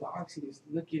to the box, and he's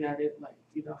looking at it like,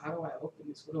 how do I open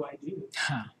this? What do I do?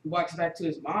 Huh. He walks back to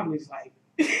his mom, and he's like,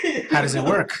 How does it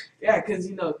work? Yeah,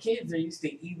 because kids are used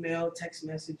to email, text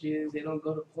messages. They don't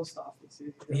go to post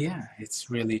offices. Yeah, it's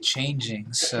really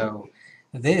changing. So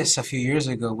this, a few years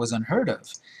ago, was unheard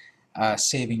of,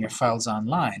 saving your files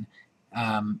online.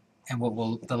 And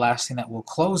the last thing that we'll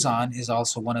close on is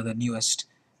also one of the newest,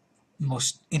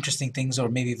 most interesting things, or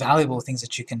maybe valuable things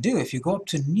that you can do. If you go up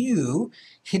to New,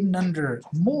 hidden under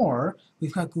More,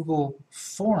 we've got Google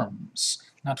Forms,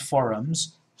 not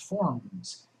forums,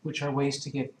 forms, which are ways to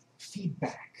get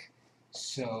feedback.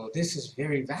 So this is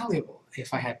very valuable.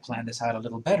 If I had planned this out a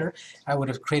little better, I would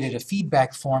have created a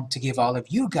feedback form to give all of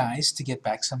you guys to get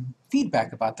back some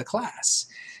feedback about the class.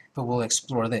 But we'll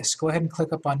explore this. Go ahead and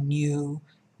click up on New,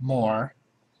 More.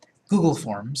 Google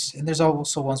Forms, and there's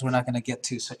also ones we're not going to get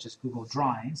to, such as Google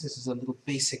Drawings. This is a little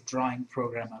basic drawing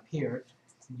program up here,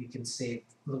 and you can save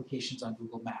locations on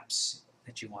Google Maps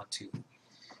that you want to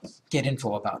get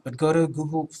info about. But go to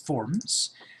Google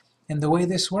Forms, and the way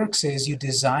this works is you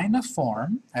design a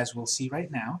form, as we'll see right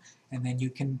now, and then you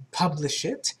can publish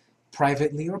it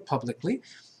privately or publicly,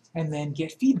 and then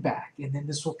get feedback. And then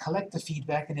this will collect the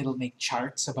feedback, and it'll make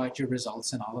charts about your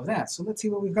results and all of that. So let's see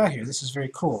what we've got here. This is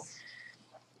very cool.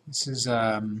 This is,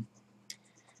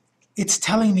 it's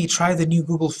telling me try the new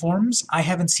Google Forms. I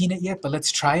haven't seen it yet, but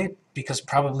let's try it, because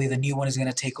probably the new one is going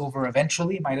to take over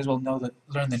eventually. Might as well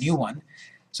learn the new one.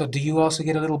 So do you also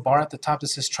get a little bar at the top that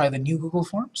says try the new Google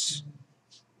Forms?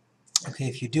 Okay,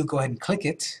 if you do, go ahead and click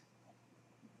it.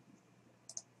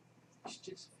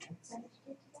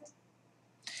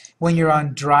 When you're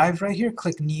on Drive right here,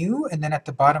 click New, and then at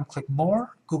the bottom click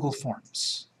More, Google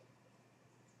Forms.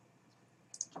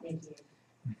 Thank you.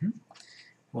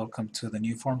 Welcome to the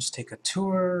new forms. Take a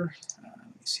tour. Let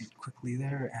me see it quickly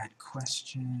there. Add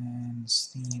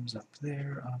questions, themes up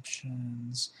there,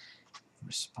 options,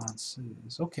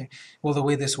 responses. Okay. Well, the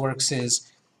way this works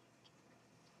is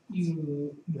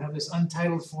you have this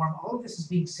untitled form. All of this is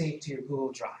being saved to your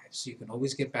Google Drive, so you can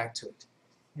always get back to it.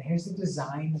 And here's the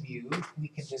design view. We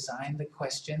can design the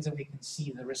questions and we can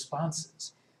see the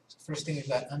responses. So first thing, we've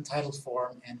got untitled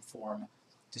form and form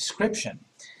description.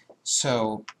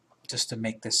 So just to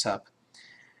make this up,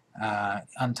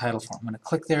 untitled form. I'm going to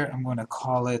click there. I'm going to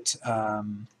call it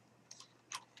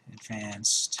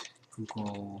Advanced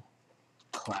Google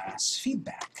Class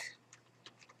Feedback.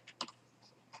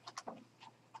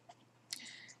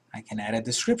 I can add a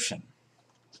description.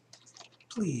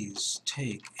 Please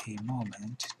take a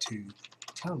moment to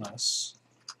tell us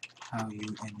how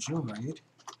you enjoyed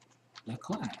the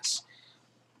class.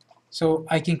 So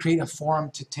I can create a form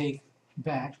to take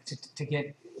back, to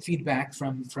get feedback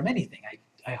from anything.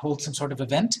 I hold some sort of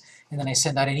event, and then I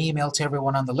send out an email to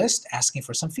everyone on the list asking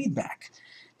for some feedback.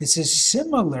 This is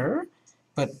similar,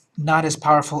 but not as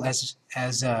powerful as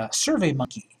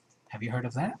SurveyMonkey. Have you heard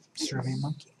of that?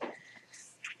 SurveyMonkey.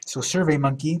 So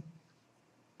SurveyMonkey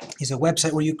is a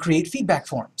website where you create feedback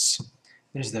forms.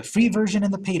 There's the free version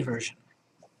and the paid version.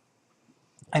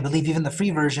 I believe even the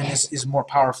free version is more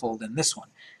powerful than this one.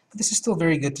 But this is still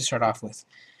very good to start off with.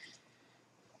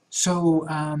 So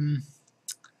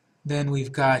then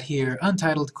we've got here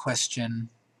untitled question.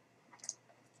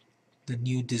 The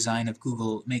new design of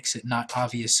Google makes it not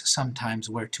obvious sometimes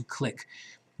where to click.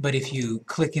 But if you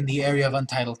click in the area of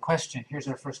untitled question, here's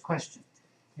our first question.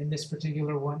 And this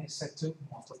particular one is set to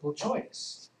multiple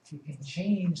choice. You can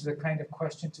change the kind of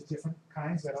question to different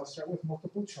kinds, but I'll start with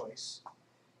multiple choice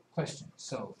question.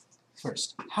 So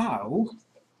first, how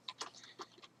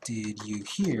did you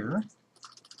hear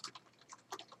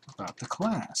about the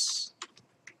class?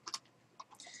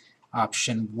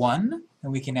 Option 1,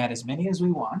 and we can add as many as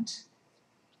we want,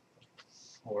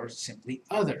 or simply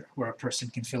other, where a person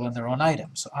can fill in their own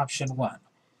item. So option 1,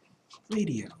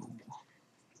 radio.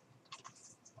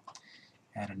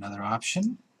 Add another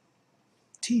option,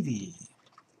 TV,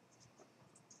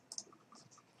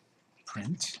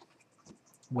 print,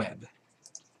 web.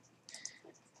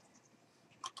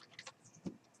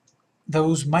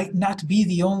 Those might not be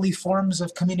the only forms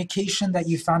of communication that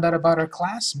you found out about our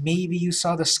class. Maybe you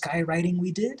saw the skywriting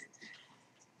we did.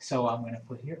 So I'm going to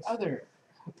put here other.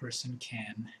 A person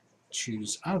can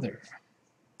choose other.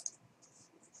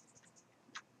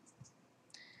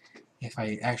 If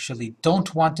I actually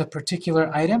don't want a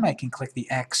particular item, I can click the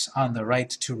X on the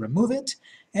right to remove it,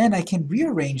 and I can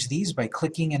rearrange these by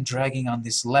clicking and dragging on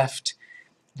this left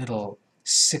little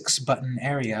 6-button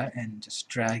area and just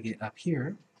drag it up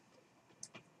here.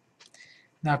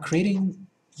 Now, creating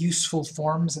useful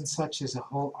forms and such is a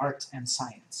whole art and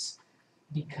science,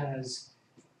 because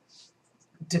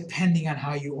depending on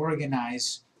how you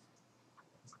organize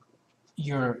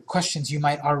your questions, you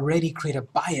might already create a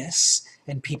bias,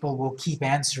 and people will keep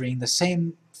answering the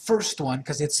same first one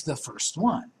because it's the first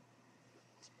one.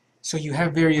 So you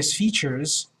have various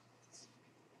features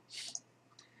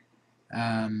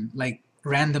like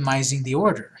randomizing the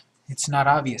order. It's not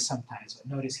obvious sometimes,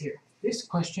 but notice here. This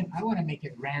question, I want to make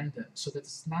it random so that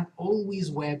it's not always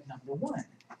web number 1,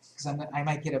 because I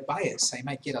might get a bias. I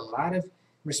might get a lot of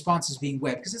responses being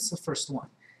web because it's the first one.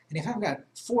 And if I've got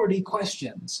 40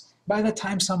 questions, by the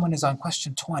time someone is on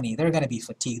question 20, they're going to be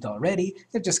fatigued already.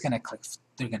 They're just going to click.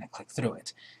 They're going to click through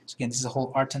it. So again, this is a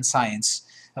whole art and science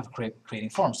of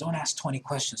creating forms. Don't ask 20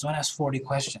 questions. Don't ask 40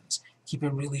 questions. Keep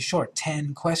it really short.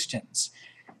 10 questions.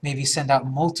 Maybe send out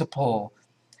multiple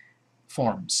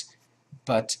forms,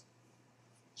 but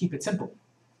keep it simple.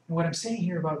 And what I'm saying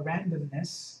here about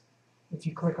randomness if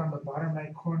you click on the bottom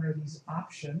right corner, these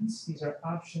options, these are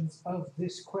options of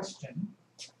this question.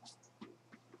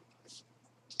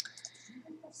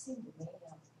 I've seen the layout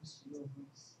of this rules,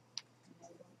 and I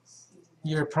don't see that.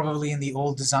 You're probably in the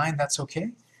old design, that's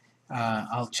okay.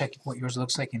 I'll check what yours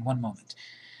looks like in one moment.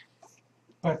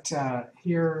 But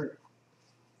here,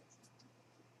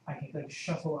 I can like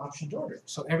shuffle options order.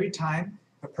 So every time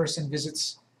a person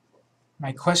visits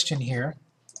my question here,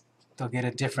 they'll get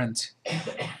a different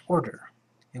order.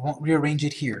 It won't rearrange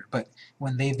it here, but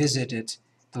when they visit it,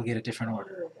 they'll get a different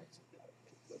order.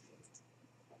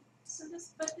 So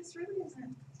this, but this really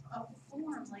isn't a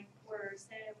form, like where,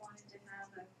 say I wanted to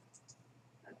have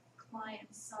a client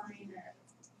sign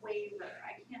a waiver,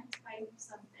 I can't type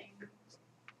something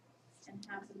and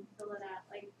have them fill it out,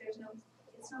 like there's no,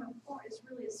 it's not a form, it's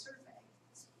really a survey.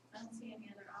 I don't see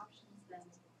any other options than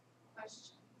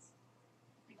questions,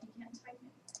 like you can't type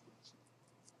it.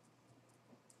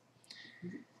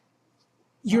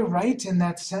 You're right in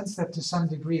that sense that to some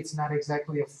degree it's not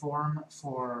exactly a form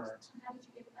for, How did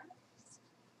you get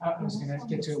that? I was going to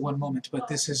get to it one moment, but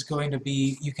this is going to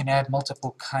be, you can add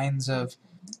multiple kinds of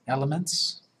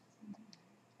elements.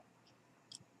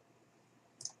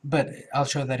 But I'll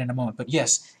show that in a moment. But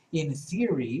yes, in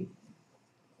theory,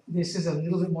 this is a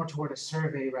little bit more toward a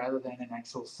survey rather than an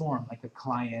actual form, like a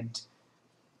client,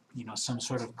 you know, some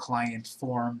sort of client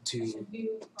form to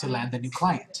land the new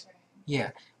client.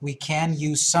 Yeah, we can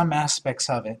use some aspects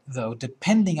of it, though,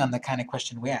 depending on the kind of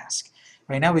question we ask.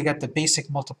 Right now we got the basic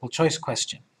multiple choice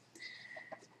question.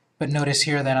 But notice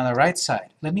here that on the right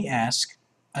side, let me ask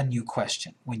a new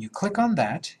question. When you click on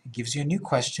that, it gives you a new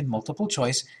question, multiple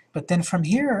choice, but then from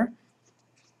here,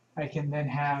 I can then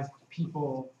have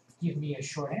people give me a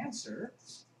short answer,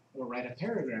 or write a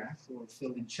paragraph, or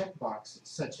fill in checkboxes,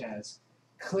 such as,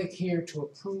 click here to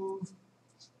approve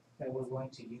that we're going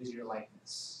to use your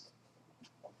likeness.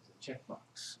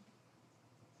 Checkbox.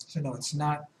 So no, it's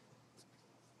not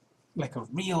like a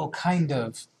real kind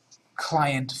of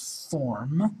client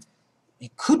form.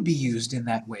 It could be used in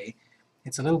that way.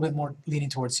 It's a little bit more leaning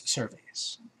towards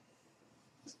surveys.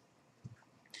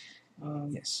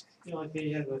 Yes. You know, like they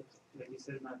have a, like you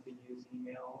said, not to use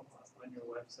email on your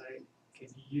website. Can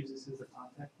you use this as a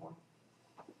contact form?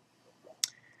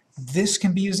 This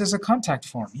can be used as a contact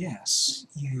form, yes.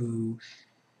 You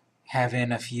have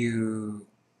in a few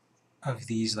of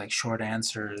these like short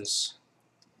answers.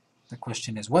 The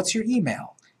question is, what's your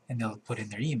email? And they'll put in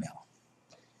their email.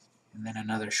 And then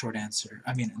another short answer,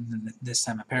 this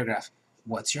time a paragraph,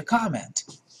 what's your comment?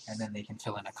 And then they can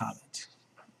fill in a comment.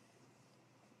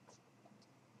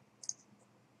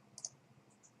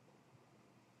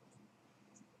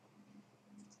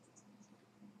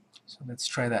 So let's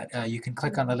try that. You can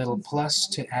click on the little plus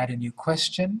to add a new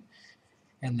question.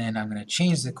 And then I'm going to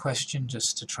change the question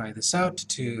just to try this out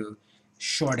to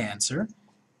short answer.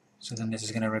 So then this is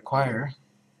going to require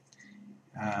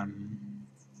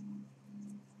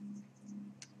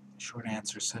short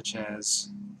answers such as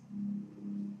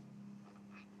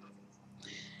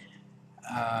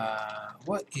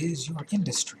what is your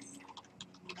industry?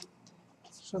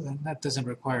 So then that doesn't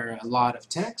require a lot of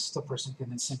text. The person can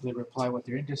then simply reply what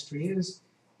their industry is.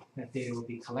 That data will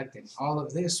be collected. All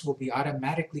of this will be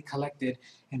automatically collected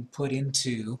and put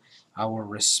into our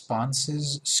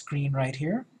responses screen right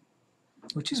here,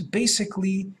 which is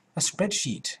basically a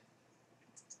spreadsheet.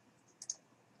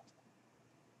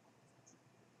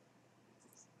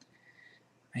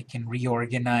 I can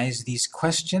reorganize these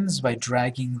questions by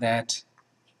dragging that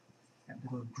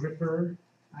little gripper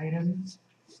item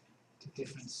to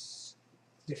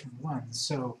different ones.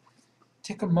 So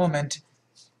take a moment,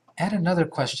 add another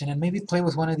question, and maybe play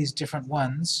with one of these different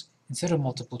ones instead of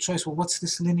multiple choice. Well, what's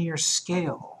this linear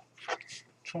scale?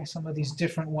 Try some of these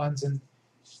different ones and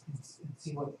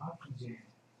see what options you have.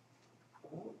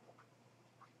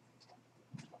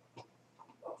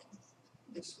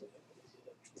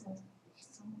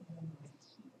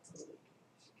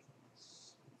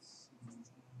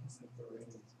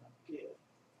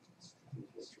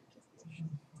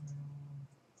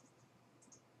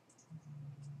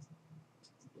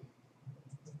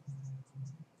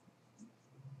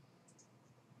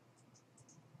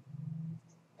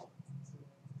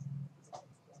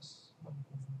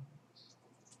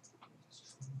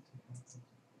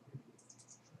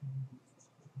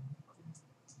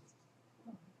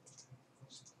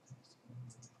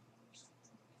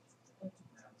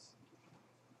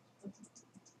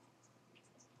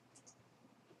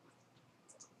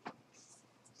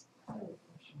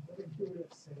 What if you were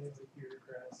to say like your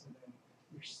address and then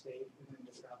your state and then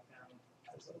the drop down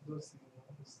as listing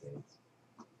all the states?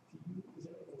 Is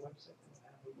there like a website that will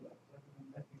have like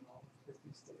recommend all the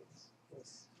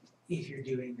If you're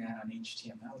doing that on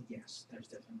HTML, yes, there's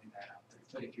definitely that out there.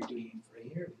 But if you're doing it for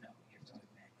here, no, you have to do it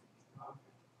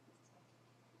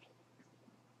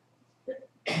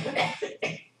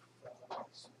manually.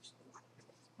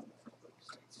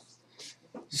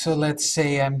 So let's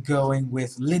say I'm going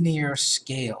with linear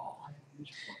scale.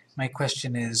 My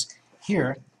question is,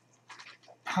 here,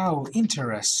 how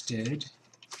interested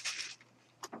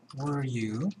were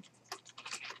you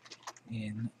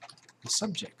in the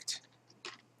subject?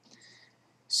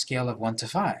 Scale of 1 to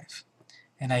 5.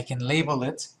 And I can label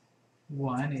it,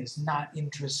 1 is not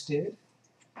interested,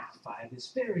 5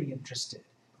 is very interested.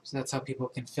 So that's how people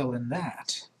can fill in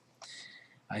that.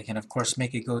 I can, of course,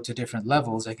 make it go to different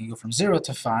levels. I can go from 0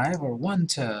 to 5 or 1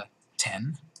 to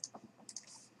 10.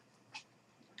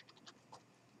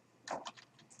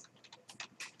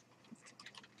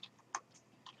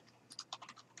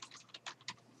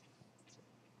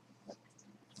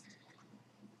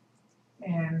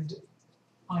 And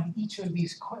on each of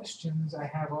these questions, I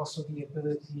have also the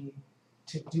ability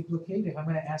to duplicate. If I'm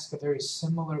going to ask a very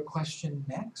similar question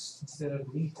next, instead of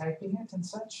retyping it and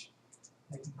such,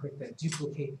 I can click that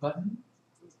duplicate button.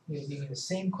 It'll give me the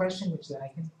same question, which then I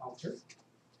can alter.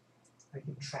 I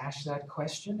can trash that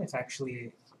question if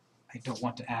actually I don't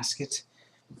want to ask it.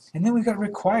 And then we've got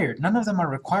required. None of them are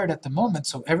required at the moment,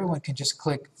 so everyone can just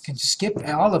skip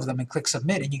all of them and click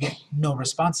submit, and you get no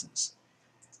responses.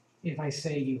 If I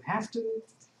say you have to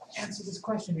answer this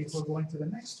question before going to the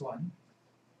next one,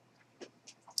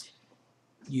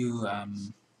 you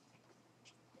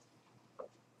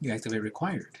activate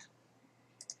required.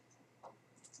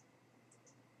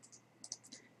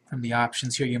 From the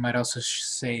options here, you might also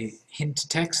say hint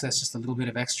text. That's just a little bit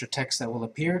of extra text that will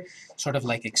appear, sort of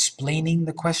like explaining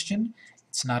the question.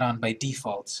 It's not on by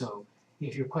default, so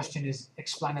if your question is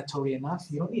explanatory enough,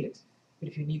 you don't need it. But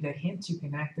if you need that hint, you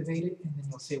can activate it, and then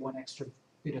you'll say one extra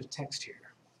bit of text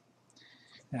here.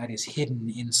 That is hidden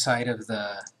inside of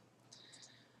the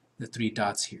 3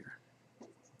 dots here.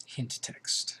 Hint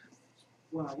text.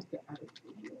 Wow, you can add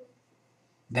a video.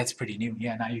 That's pretty new.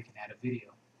 Yeah, now you can add a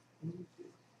video.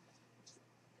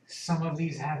 Some of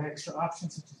these have extra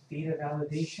options, such as data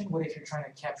validation. What if you're trying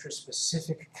to capture a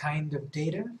specific kind of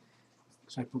data?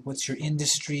 So I put, what's your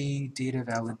industry, data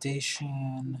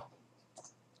validation,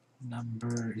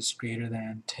 number is greater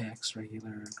than, text,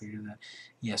 regular, greater than.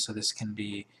 Yeah, so this can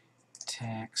be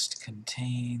text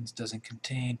contains, doesn't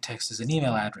contain, text is an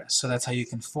email address. So that's how you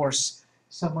can force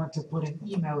someone to put an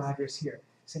email address here.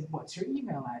 Say, what's your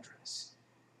email address?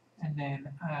 And then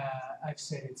I've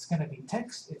said it's going to be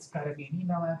text, it's got to be an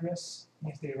email address.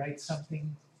 And if they write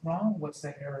something wrong, what's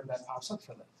that error that pops up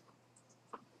for them?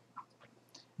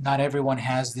 Not everyone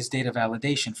has this data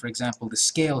validation. For example, the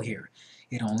scale here,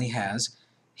 it only has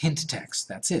hint text,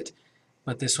 that's it.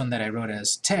 But this one that I wrote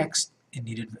as text, it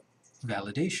needed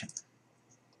validation.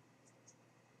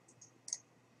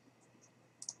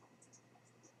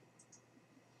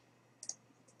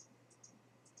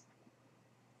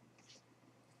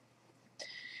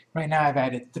 Right now I've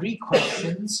added 3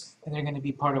 questions, and they're going to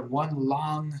be part of one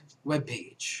long web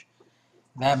page.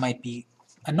 That might be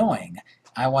annoying.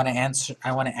 I want to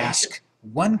ask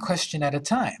one question at a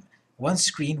time. One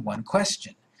screen, one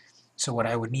question. So what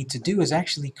I would need to do is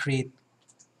actually create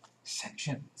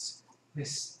sections.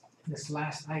 This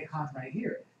last icon right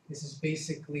here, this is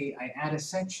basically, I add a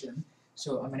section.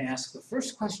 So I'm going to ask the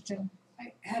first question,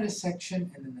 I add a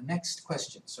section, and then the next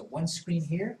question. So one screen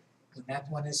here. When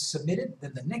that one is submitted,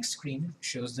 then the next screen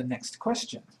shows the next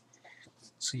question.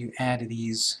 So you add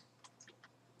these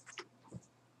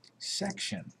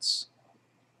sections.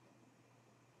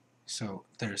 So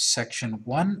there's section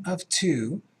 1 of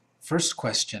 2, first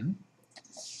question.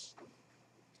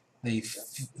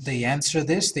 They answer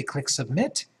this, they click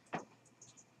submit.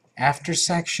 After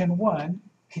section 1,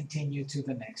 continue to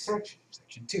the next section,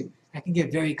 section 2. I can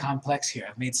get very complex here.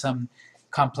 I've made some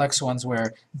complex ones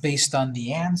where, based on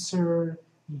the answer,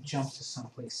 you jump to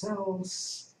someplace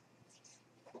else.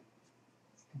 It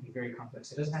can be very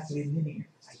complex. It doesn't have to be linear.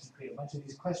 I can create a bunch of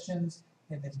these questions,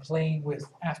 and then playing with,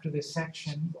 after this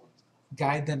section,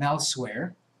 guide them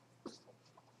elsewhere.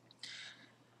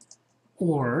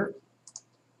 Or,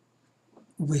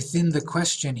 within the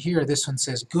question here, this one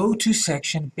says, go to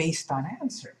section based on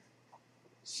answer.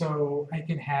 So I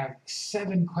can have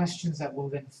 7 questions that will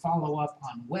then follow up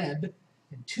on web,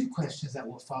 and 2 questions that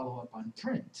will follow up on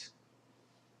print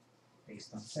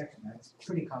based on section. That's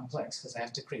pretty complex because I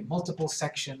have to create multiple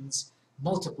sections,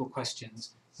 multiple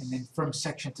questions, and then from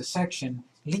section to section,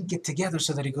 link it together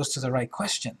so that it goes to the right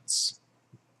questions.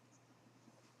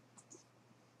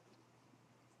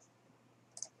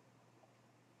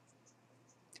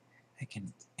 I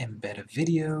can embed a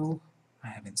video. I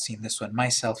haven't seen this one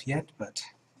myself yet, but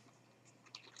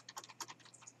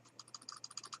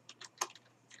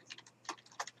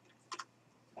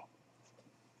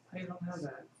I don't have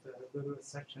that, the little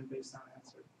section based on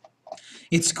answer.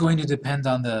 it's going to depend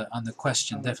on the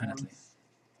question, On the definitely, form.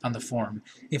 on the form.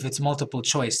 If it's multiple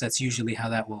choice, that's usually how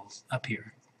that will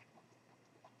appear.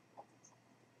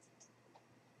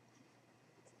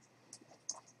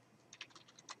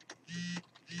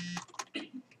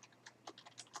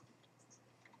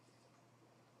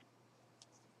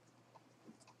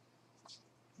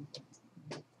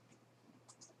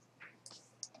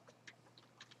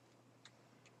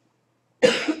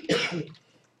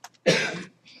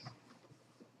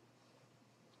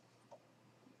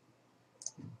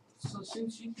 So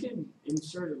since you can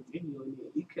insert a video in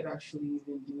it, you could actually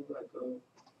even do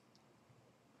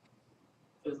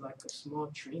like a small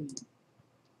training.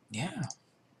 Yeah.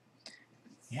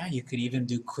 Yeah, you could even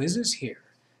do quizzes here,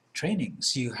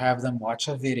 trainings. You have them watch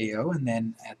a video and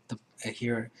then at the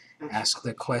here ask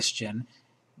the question,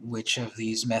 which of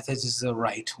these methods is the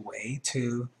right way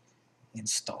to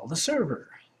install the server?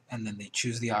 And then they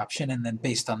choose the option, and then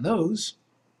based on those,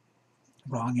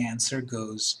 wrong answer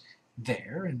goes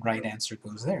there and right answer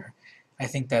goes there. I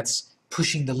think that's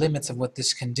pushing the limits of what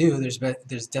this can do.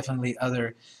 There's definitely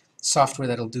other software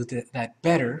that'll do that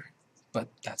better, but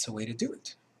that's a way to do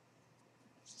it.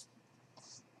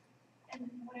 And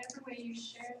whatever way you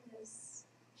share this,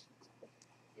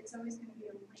 it's always gonna be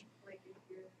a link, like if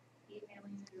you're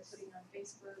emailing it or putting it on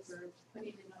Facebook or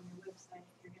putting it on your website,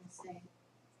 you're gonna say,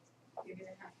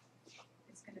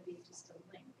 it's gonna be just a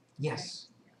link. Yes.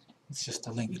 It's just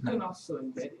a link. You can also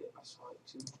embed it. I saw it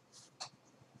too.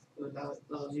 It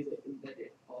allows you to embed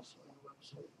it also on the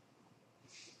website.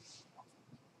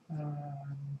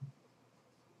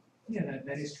 Yeah,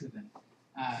 that is true then.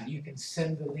 You can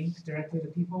send the link directly to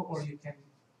people, or you can,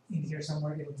 in here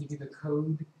somewhere, it'll give you the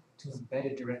code to embed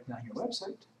it directly on your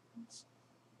website.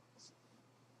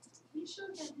 Can you show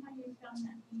again how you found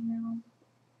that email?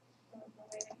 The way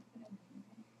that you put in the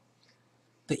email?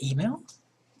 The email?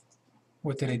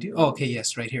 What did I do? Oh, okay,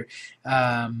 yes, right here.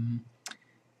 Where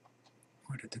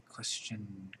did the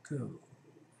question go?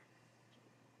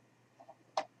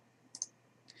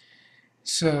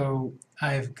 So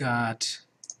I've got,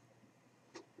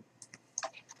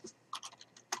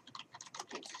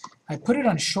 I put it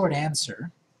on short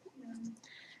answer,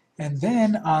 and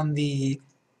then on the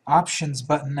options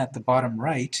button at the bottom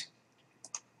right,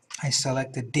 I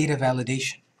selected data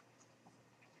validation.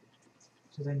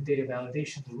 So then data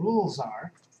validation, the rules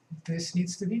are, this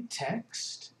needs to be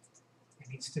text, it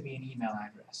needs to be an email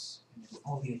address, and it will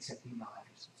only accept email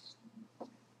addresses.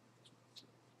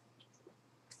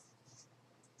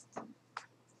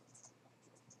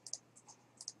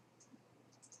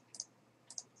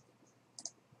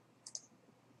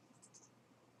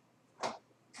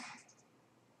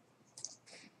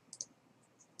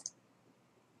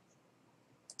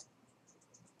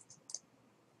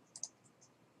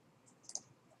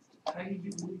 How do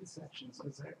you do the sections?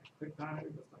 Because I clicked on it,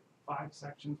 it was like 5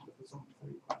 sections, but there's only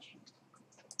 3 questions.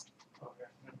 Okay,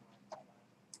 never mind.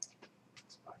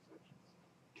 It's 5 sections.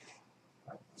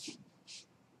 5 questions.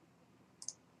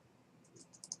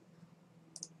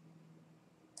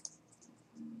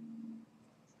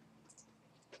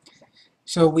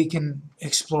 So we can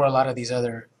explore a lot of these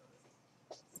other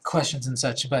questions and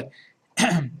such, but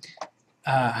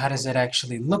how does it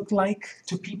actually look like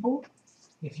to people?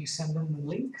 If you send them the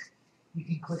link, you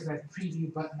can click that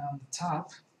preview button on the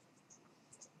top.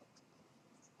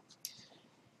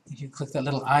 If you click that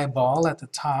little eyeball at the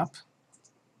top,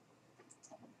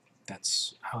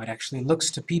 that's how it actually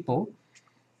looks to people.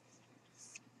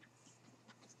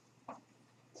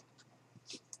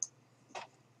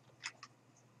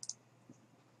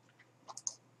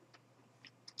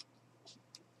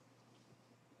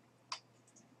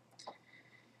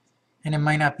 And it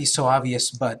might not be so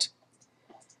obvious, but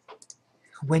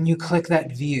when you click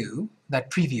that view,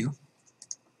 that preview,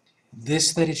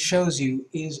 this that it shows you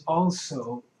is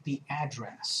also the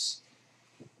address.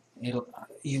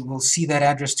 You will see that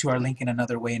address to our link in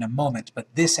another way in a moment, but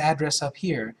this address up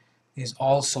here is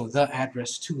also the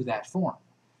address to that form.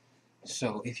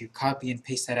 So if you copy and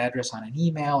paste that address on an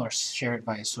email or share it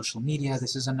via social media,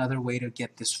 this is another way to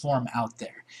get this form out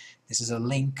there. This is a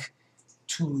link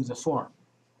to the form.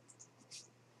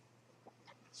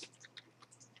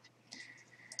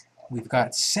 We've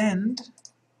got send.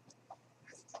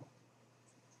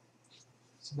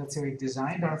 So let's say we've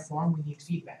designed our form, we need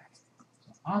feedback.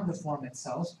 So on the form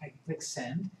itself, I click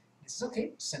send. It says,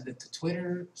 okay, send it to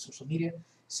Twitter, social media,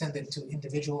 send it to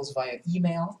individuals via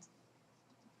email.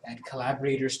 add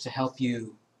collaborators to help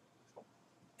you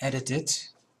edit it.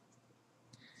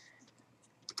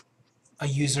 A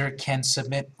user can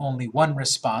submit only one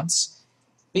response.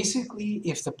 Basically,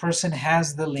 if the person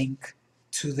has the link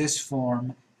to this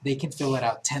form, they can fill it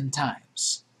out 10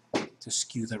 times to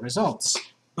skew the results.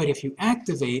 But if you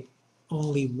activate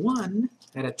only one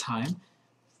at a time,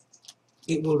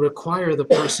 it will require the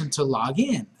person to log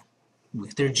in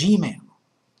with their Gmail.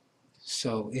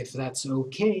 So if that's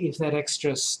okay, if that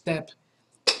extra step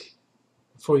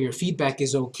for your feedback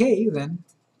is okay, then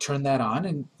turn that on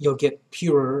and you'll get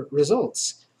purer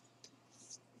results.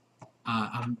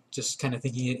 I'm just kind of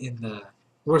thinking it in the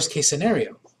worst case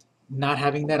scenario. Not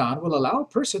having that on will allow a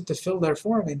person to fill their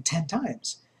form in 10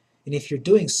 times. And if you're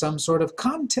doing some sort of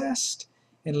contest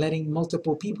and letting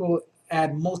multiple people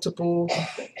add multiple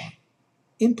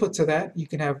input to that, you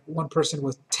can have one person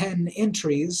with 10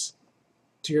 entries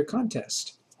to your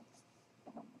contest.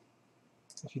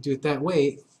 If you do it that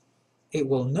way, it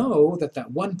will know that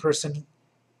that one person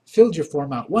filled your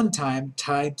form out one time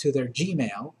tied to their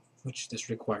Gmail, which this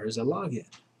requires a login.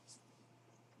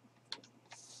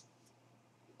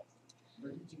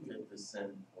 Where did you get the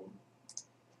send from?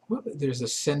 Well, there's a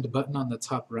send button on the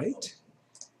top right,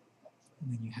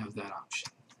 and then you have that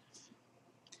option.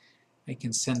 I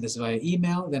can send this via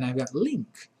email, then I've got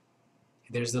link.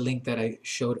 There's the link that I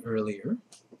showed earlier.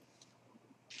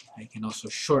 I can also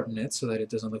shorten it so that it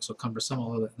doesn't look so cumbersome,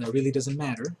 although that really doesn't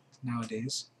matter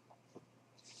nowadays.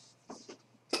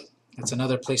 That's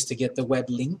another place to get the web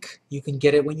link. You can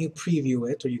get it when you preview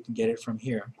it, or you can get it from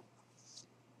here.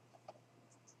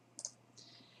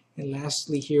 And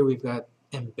lastly here we've got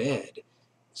embed.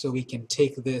 So we can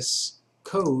take this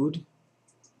code,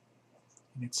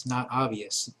 and it's not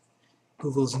obvious.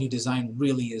 Google's new design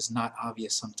really is not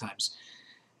obvious sometimes.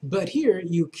 But here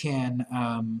you can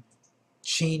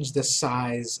change the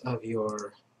size of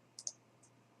your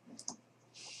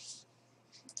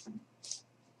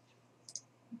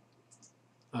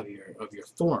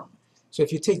form. So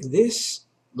if you take this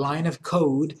line of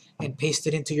code and paste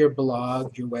it into your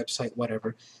blog, your website,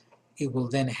 whatever, it will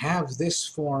then have this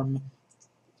form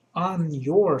on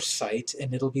your site,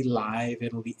 and it'll be live,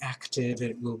 it'll be active,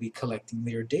 it will be collecting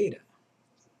your data.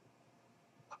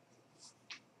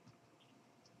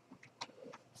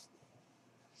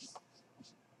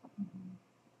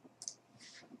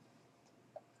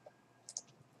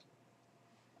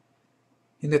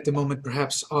 And at the moment,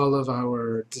 perhaps all of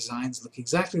our designs look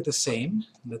exactly the same.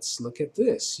 Let's look at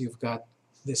this. You've got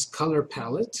this color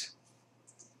palette.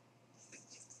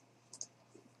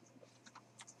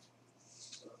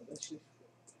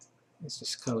 It's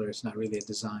just color, it's not really a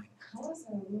design. Colors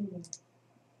are really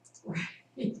right.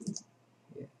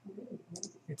 Yeah.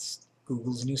 It's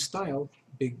Google's new style,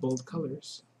 big bold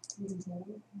colors.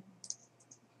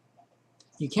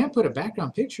 You can't put a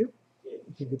background picture.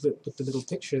 You could put the little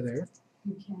picture there.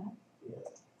 You can.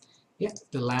 Yeah,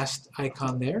 the last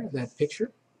icon there, that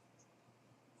picture.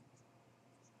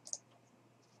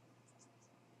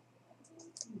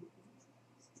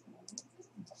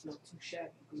 It's not too shabby.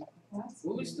 That's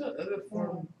What was the other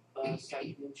form site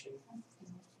you mentioned?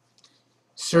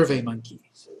 SurveyMonkey.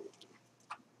 So,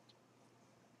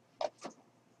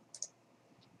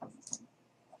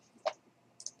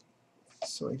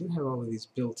 So I do have all of these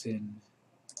built-in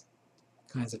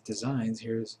kinds of designs.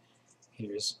 Here's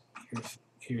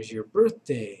your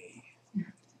birthday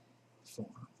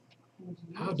form.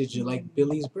 How did you like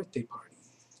Billy's birthday party?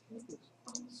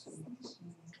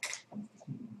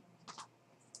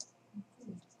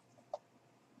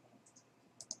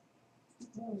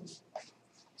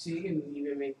 so you can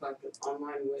even make like an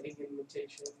online wedding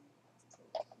invitation,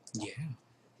 Yeah.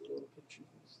 little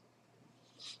pictures.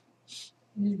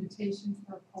 An invitation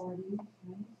for a party,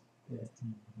 right?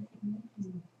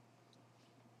 Mhm.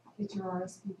 Get your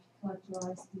RSVP, collect your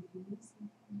RSVPs.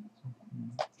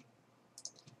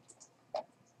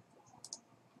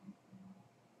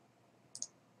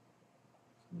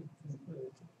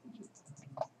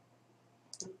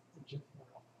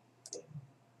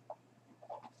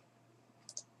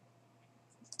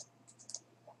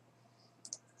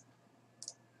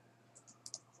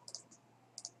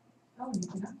 Oh, you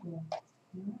can upload.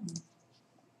 Yeah.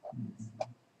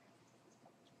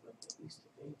 At least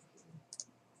a day.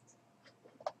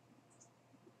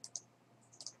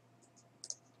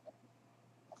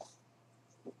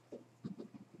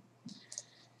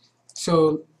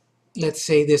 So let's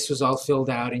say this was all filled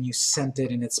out and you sent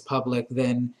it and it's public,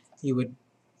 then you would,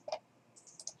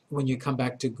 when you come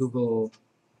back to Google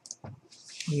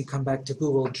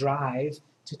Drive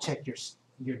to check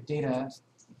your data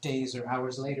days or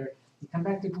hours later, You come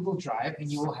back to Google Drive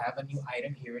and you will have a new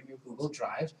item here in your Google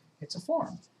Drive. It's a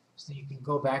form. So you can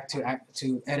go back to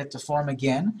edit the form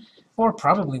again, or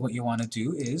probably what you want to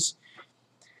do is,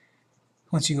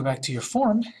 once you go back to your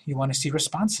form, you want to see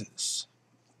responses.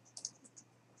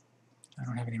 I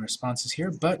don't have any responses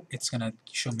here, but it's going to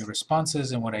show me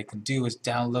responses, and what I can do is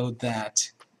download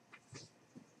that.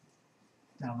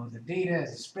 Download the data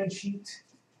as a spreadsheet,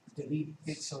 delete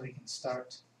it so I can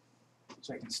start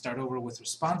over with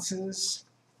responses,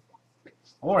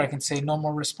 or I can say no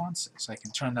more responses. I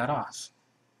can turn that off.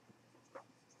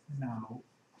 Now,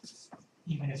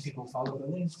 even if people follow the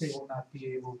link, they will not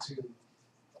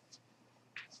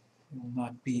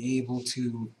be able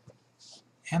to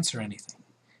answer anything,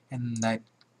 and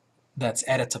that's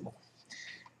editable.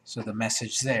 So the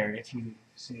message there, if you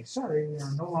say, sorry, we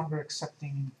are no longer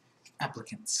accepting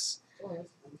applicants. Oh,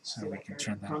 that's fine. So we can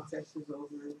turn that on. Context is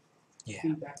over, Yeah.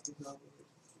 feedback is over.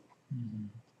 Mhm.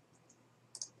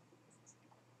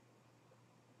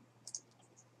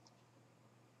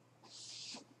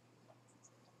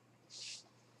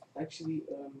 Actually,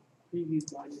 preview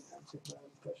blind and answer blind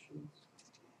questions.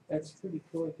 That's pretty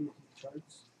cool. It gives you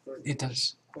charts for It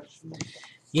does. questions.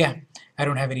 Yeah, I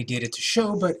don't have any data to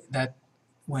show, but that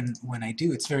when I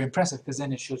do, it's very impressive because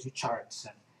then it shows you charts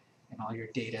and all your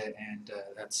data, and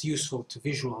that's useful to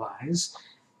visualize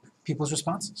people's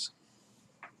responses.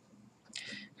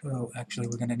 So actually,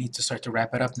 we're going to need to start to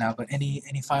wrap it up now. But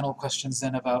any final questions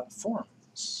then about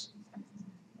forms?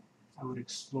 I would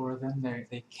explore them.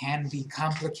 They can be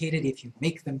complicated if you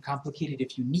make them complicated,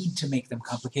 if you need to make them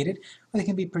complicated, or they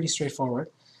can be pretty straightforward.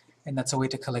 And that's a way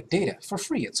to collect data for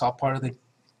free. It's all part of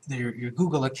your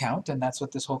Google account, and that's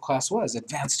what this whole class was,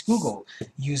 advanced Google,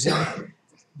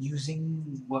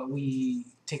 using what we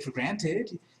take for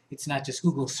granted. It's not just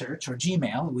Google search or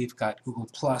Gmail. We've got Google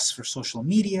Plus for social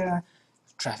media,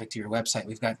 traffic to your website.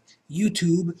 We've got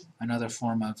YouTube, another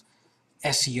form of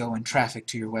SEO and traffic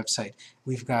to your website.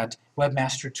 We've got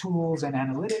webmaster tools and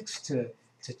analytics to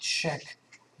check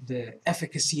the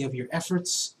efficacy of your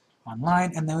efforts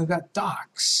online. And then we've got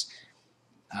docs,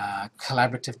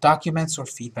 collaborative documents, or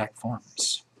feedback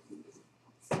forms.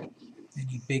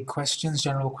 Any big questions,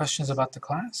 general questions about the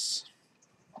class?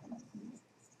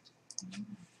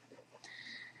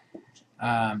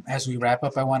 As we wrap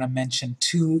up, I want to mention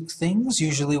two things.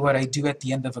 Usually what I do at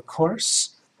the end of a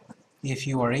course, if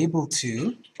you are able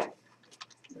to,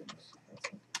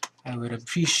 I would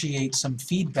appreciate some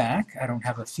feedback. I don't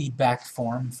have a feedback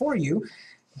form for you,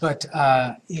 but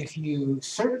if you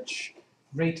search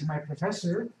Rate My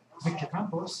Professor, Victor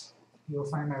Campos, you'll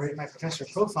find my Rate My Professor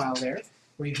profile there,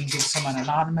 where you can give someone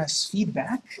anonymous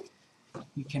feedback.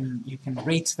 You can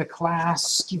rate the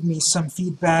class, give me some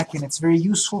feedback, and it's very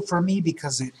useful for me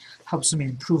because it helps me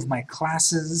improve my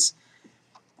classes.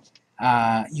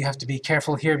 You have to be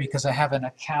careful here because I have an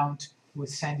account with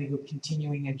San Diego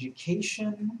Continuing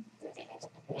Education,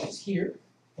 which is here,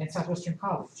 and Southwestern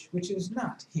College, which is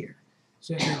not here.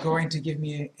 So if you're going to give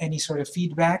me any sort of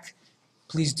feedback,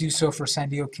 please do so for San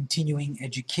Diego Continuing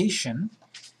Education.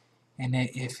 And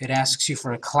if it asks you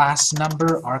for a class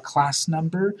number, our class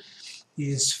number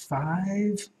is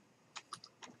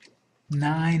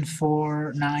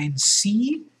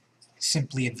 5949C,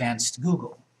 simply Advanced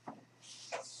Google.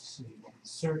 So you can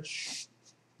search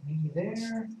me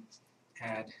there,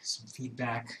 add some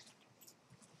feedback,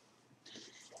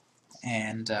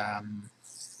 and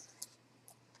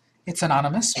it's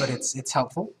anonymous, but it's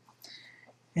helpful.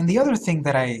 And the other thing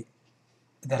that I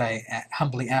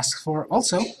humbly ask for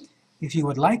also, if you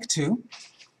would like to.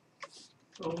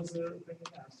 What was the thing you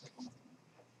asked?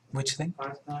 Which thing?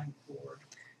 594.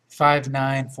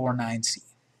 5949C.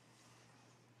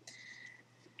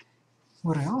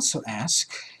 What I also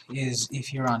ask is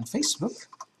if you're on Facebook,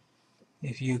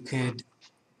 if you could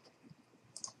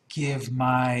give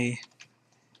my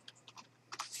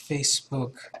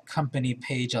Facebook company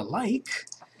page a like,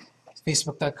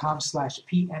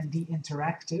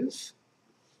 facebook.com/PMDinteractive,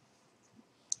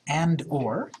 and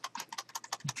or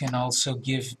you can also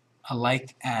give a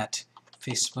like at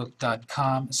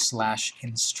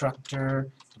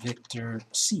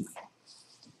facebook.com/InstructorVictorC.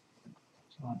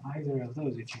 So on either of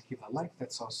those, if you give a like,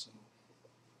 that's also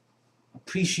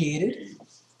appreciated.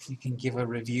 You can give a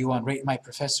review on Rate My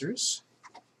Professors,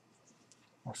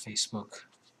 or Facebook,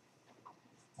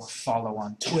 or follow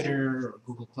on Twitter, or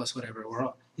Google+, whatever.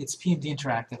 It's PMD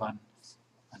Interactive on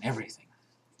everything.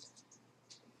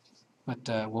 But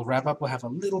we'll wrap up. We'll have a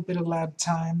little bit of lab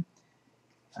time.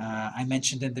 I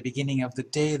mentioned in the beginning of the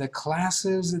day the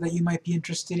classes that you might be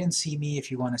interested in. See me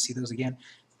if you want to see those again.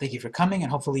 Thank you for coming,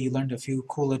 and hopefully you learned a few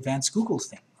cool advanced Google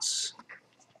things.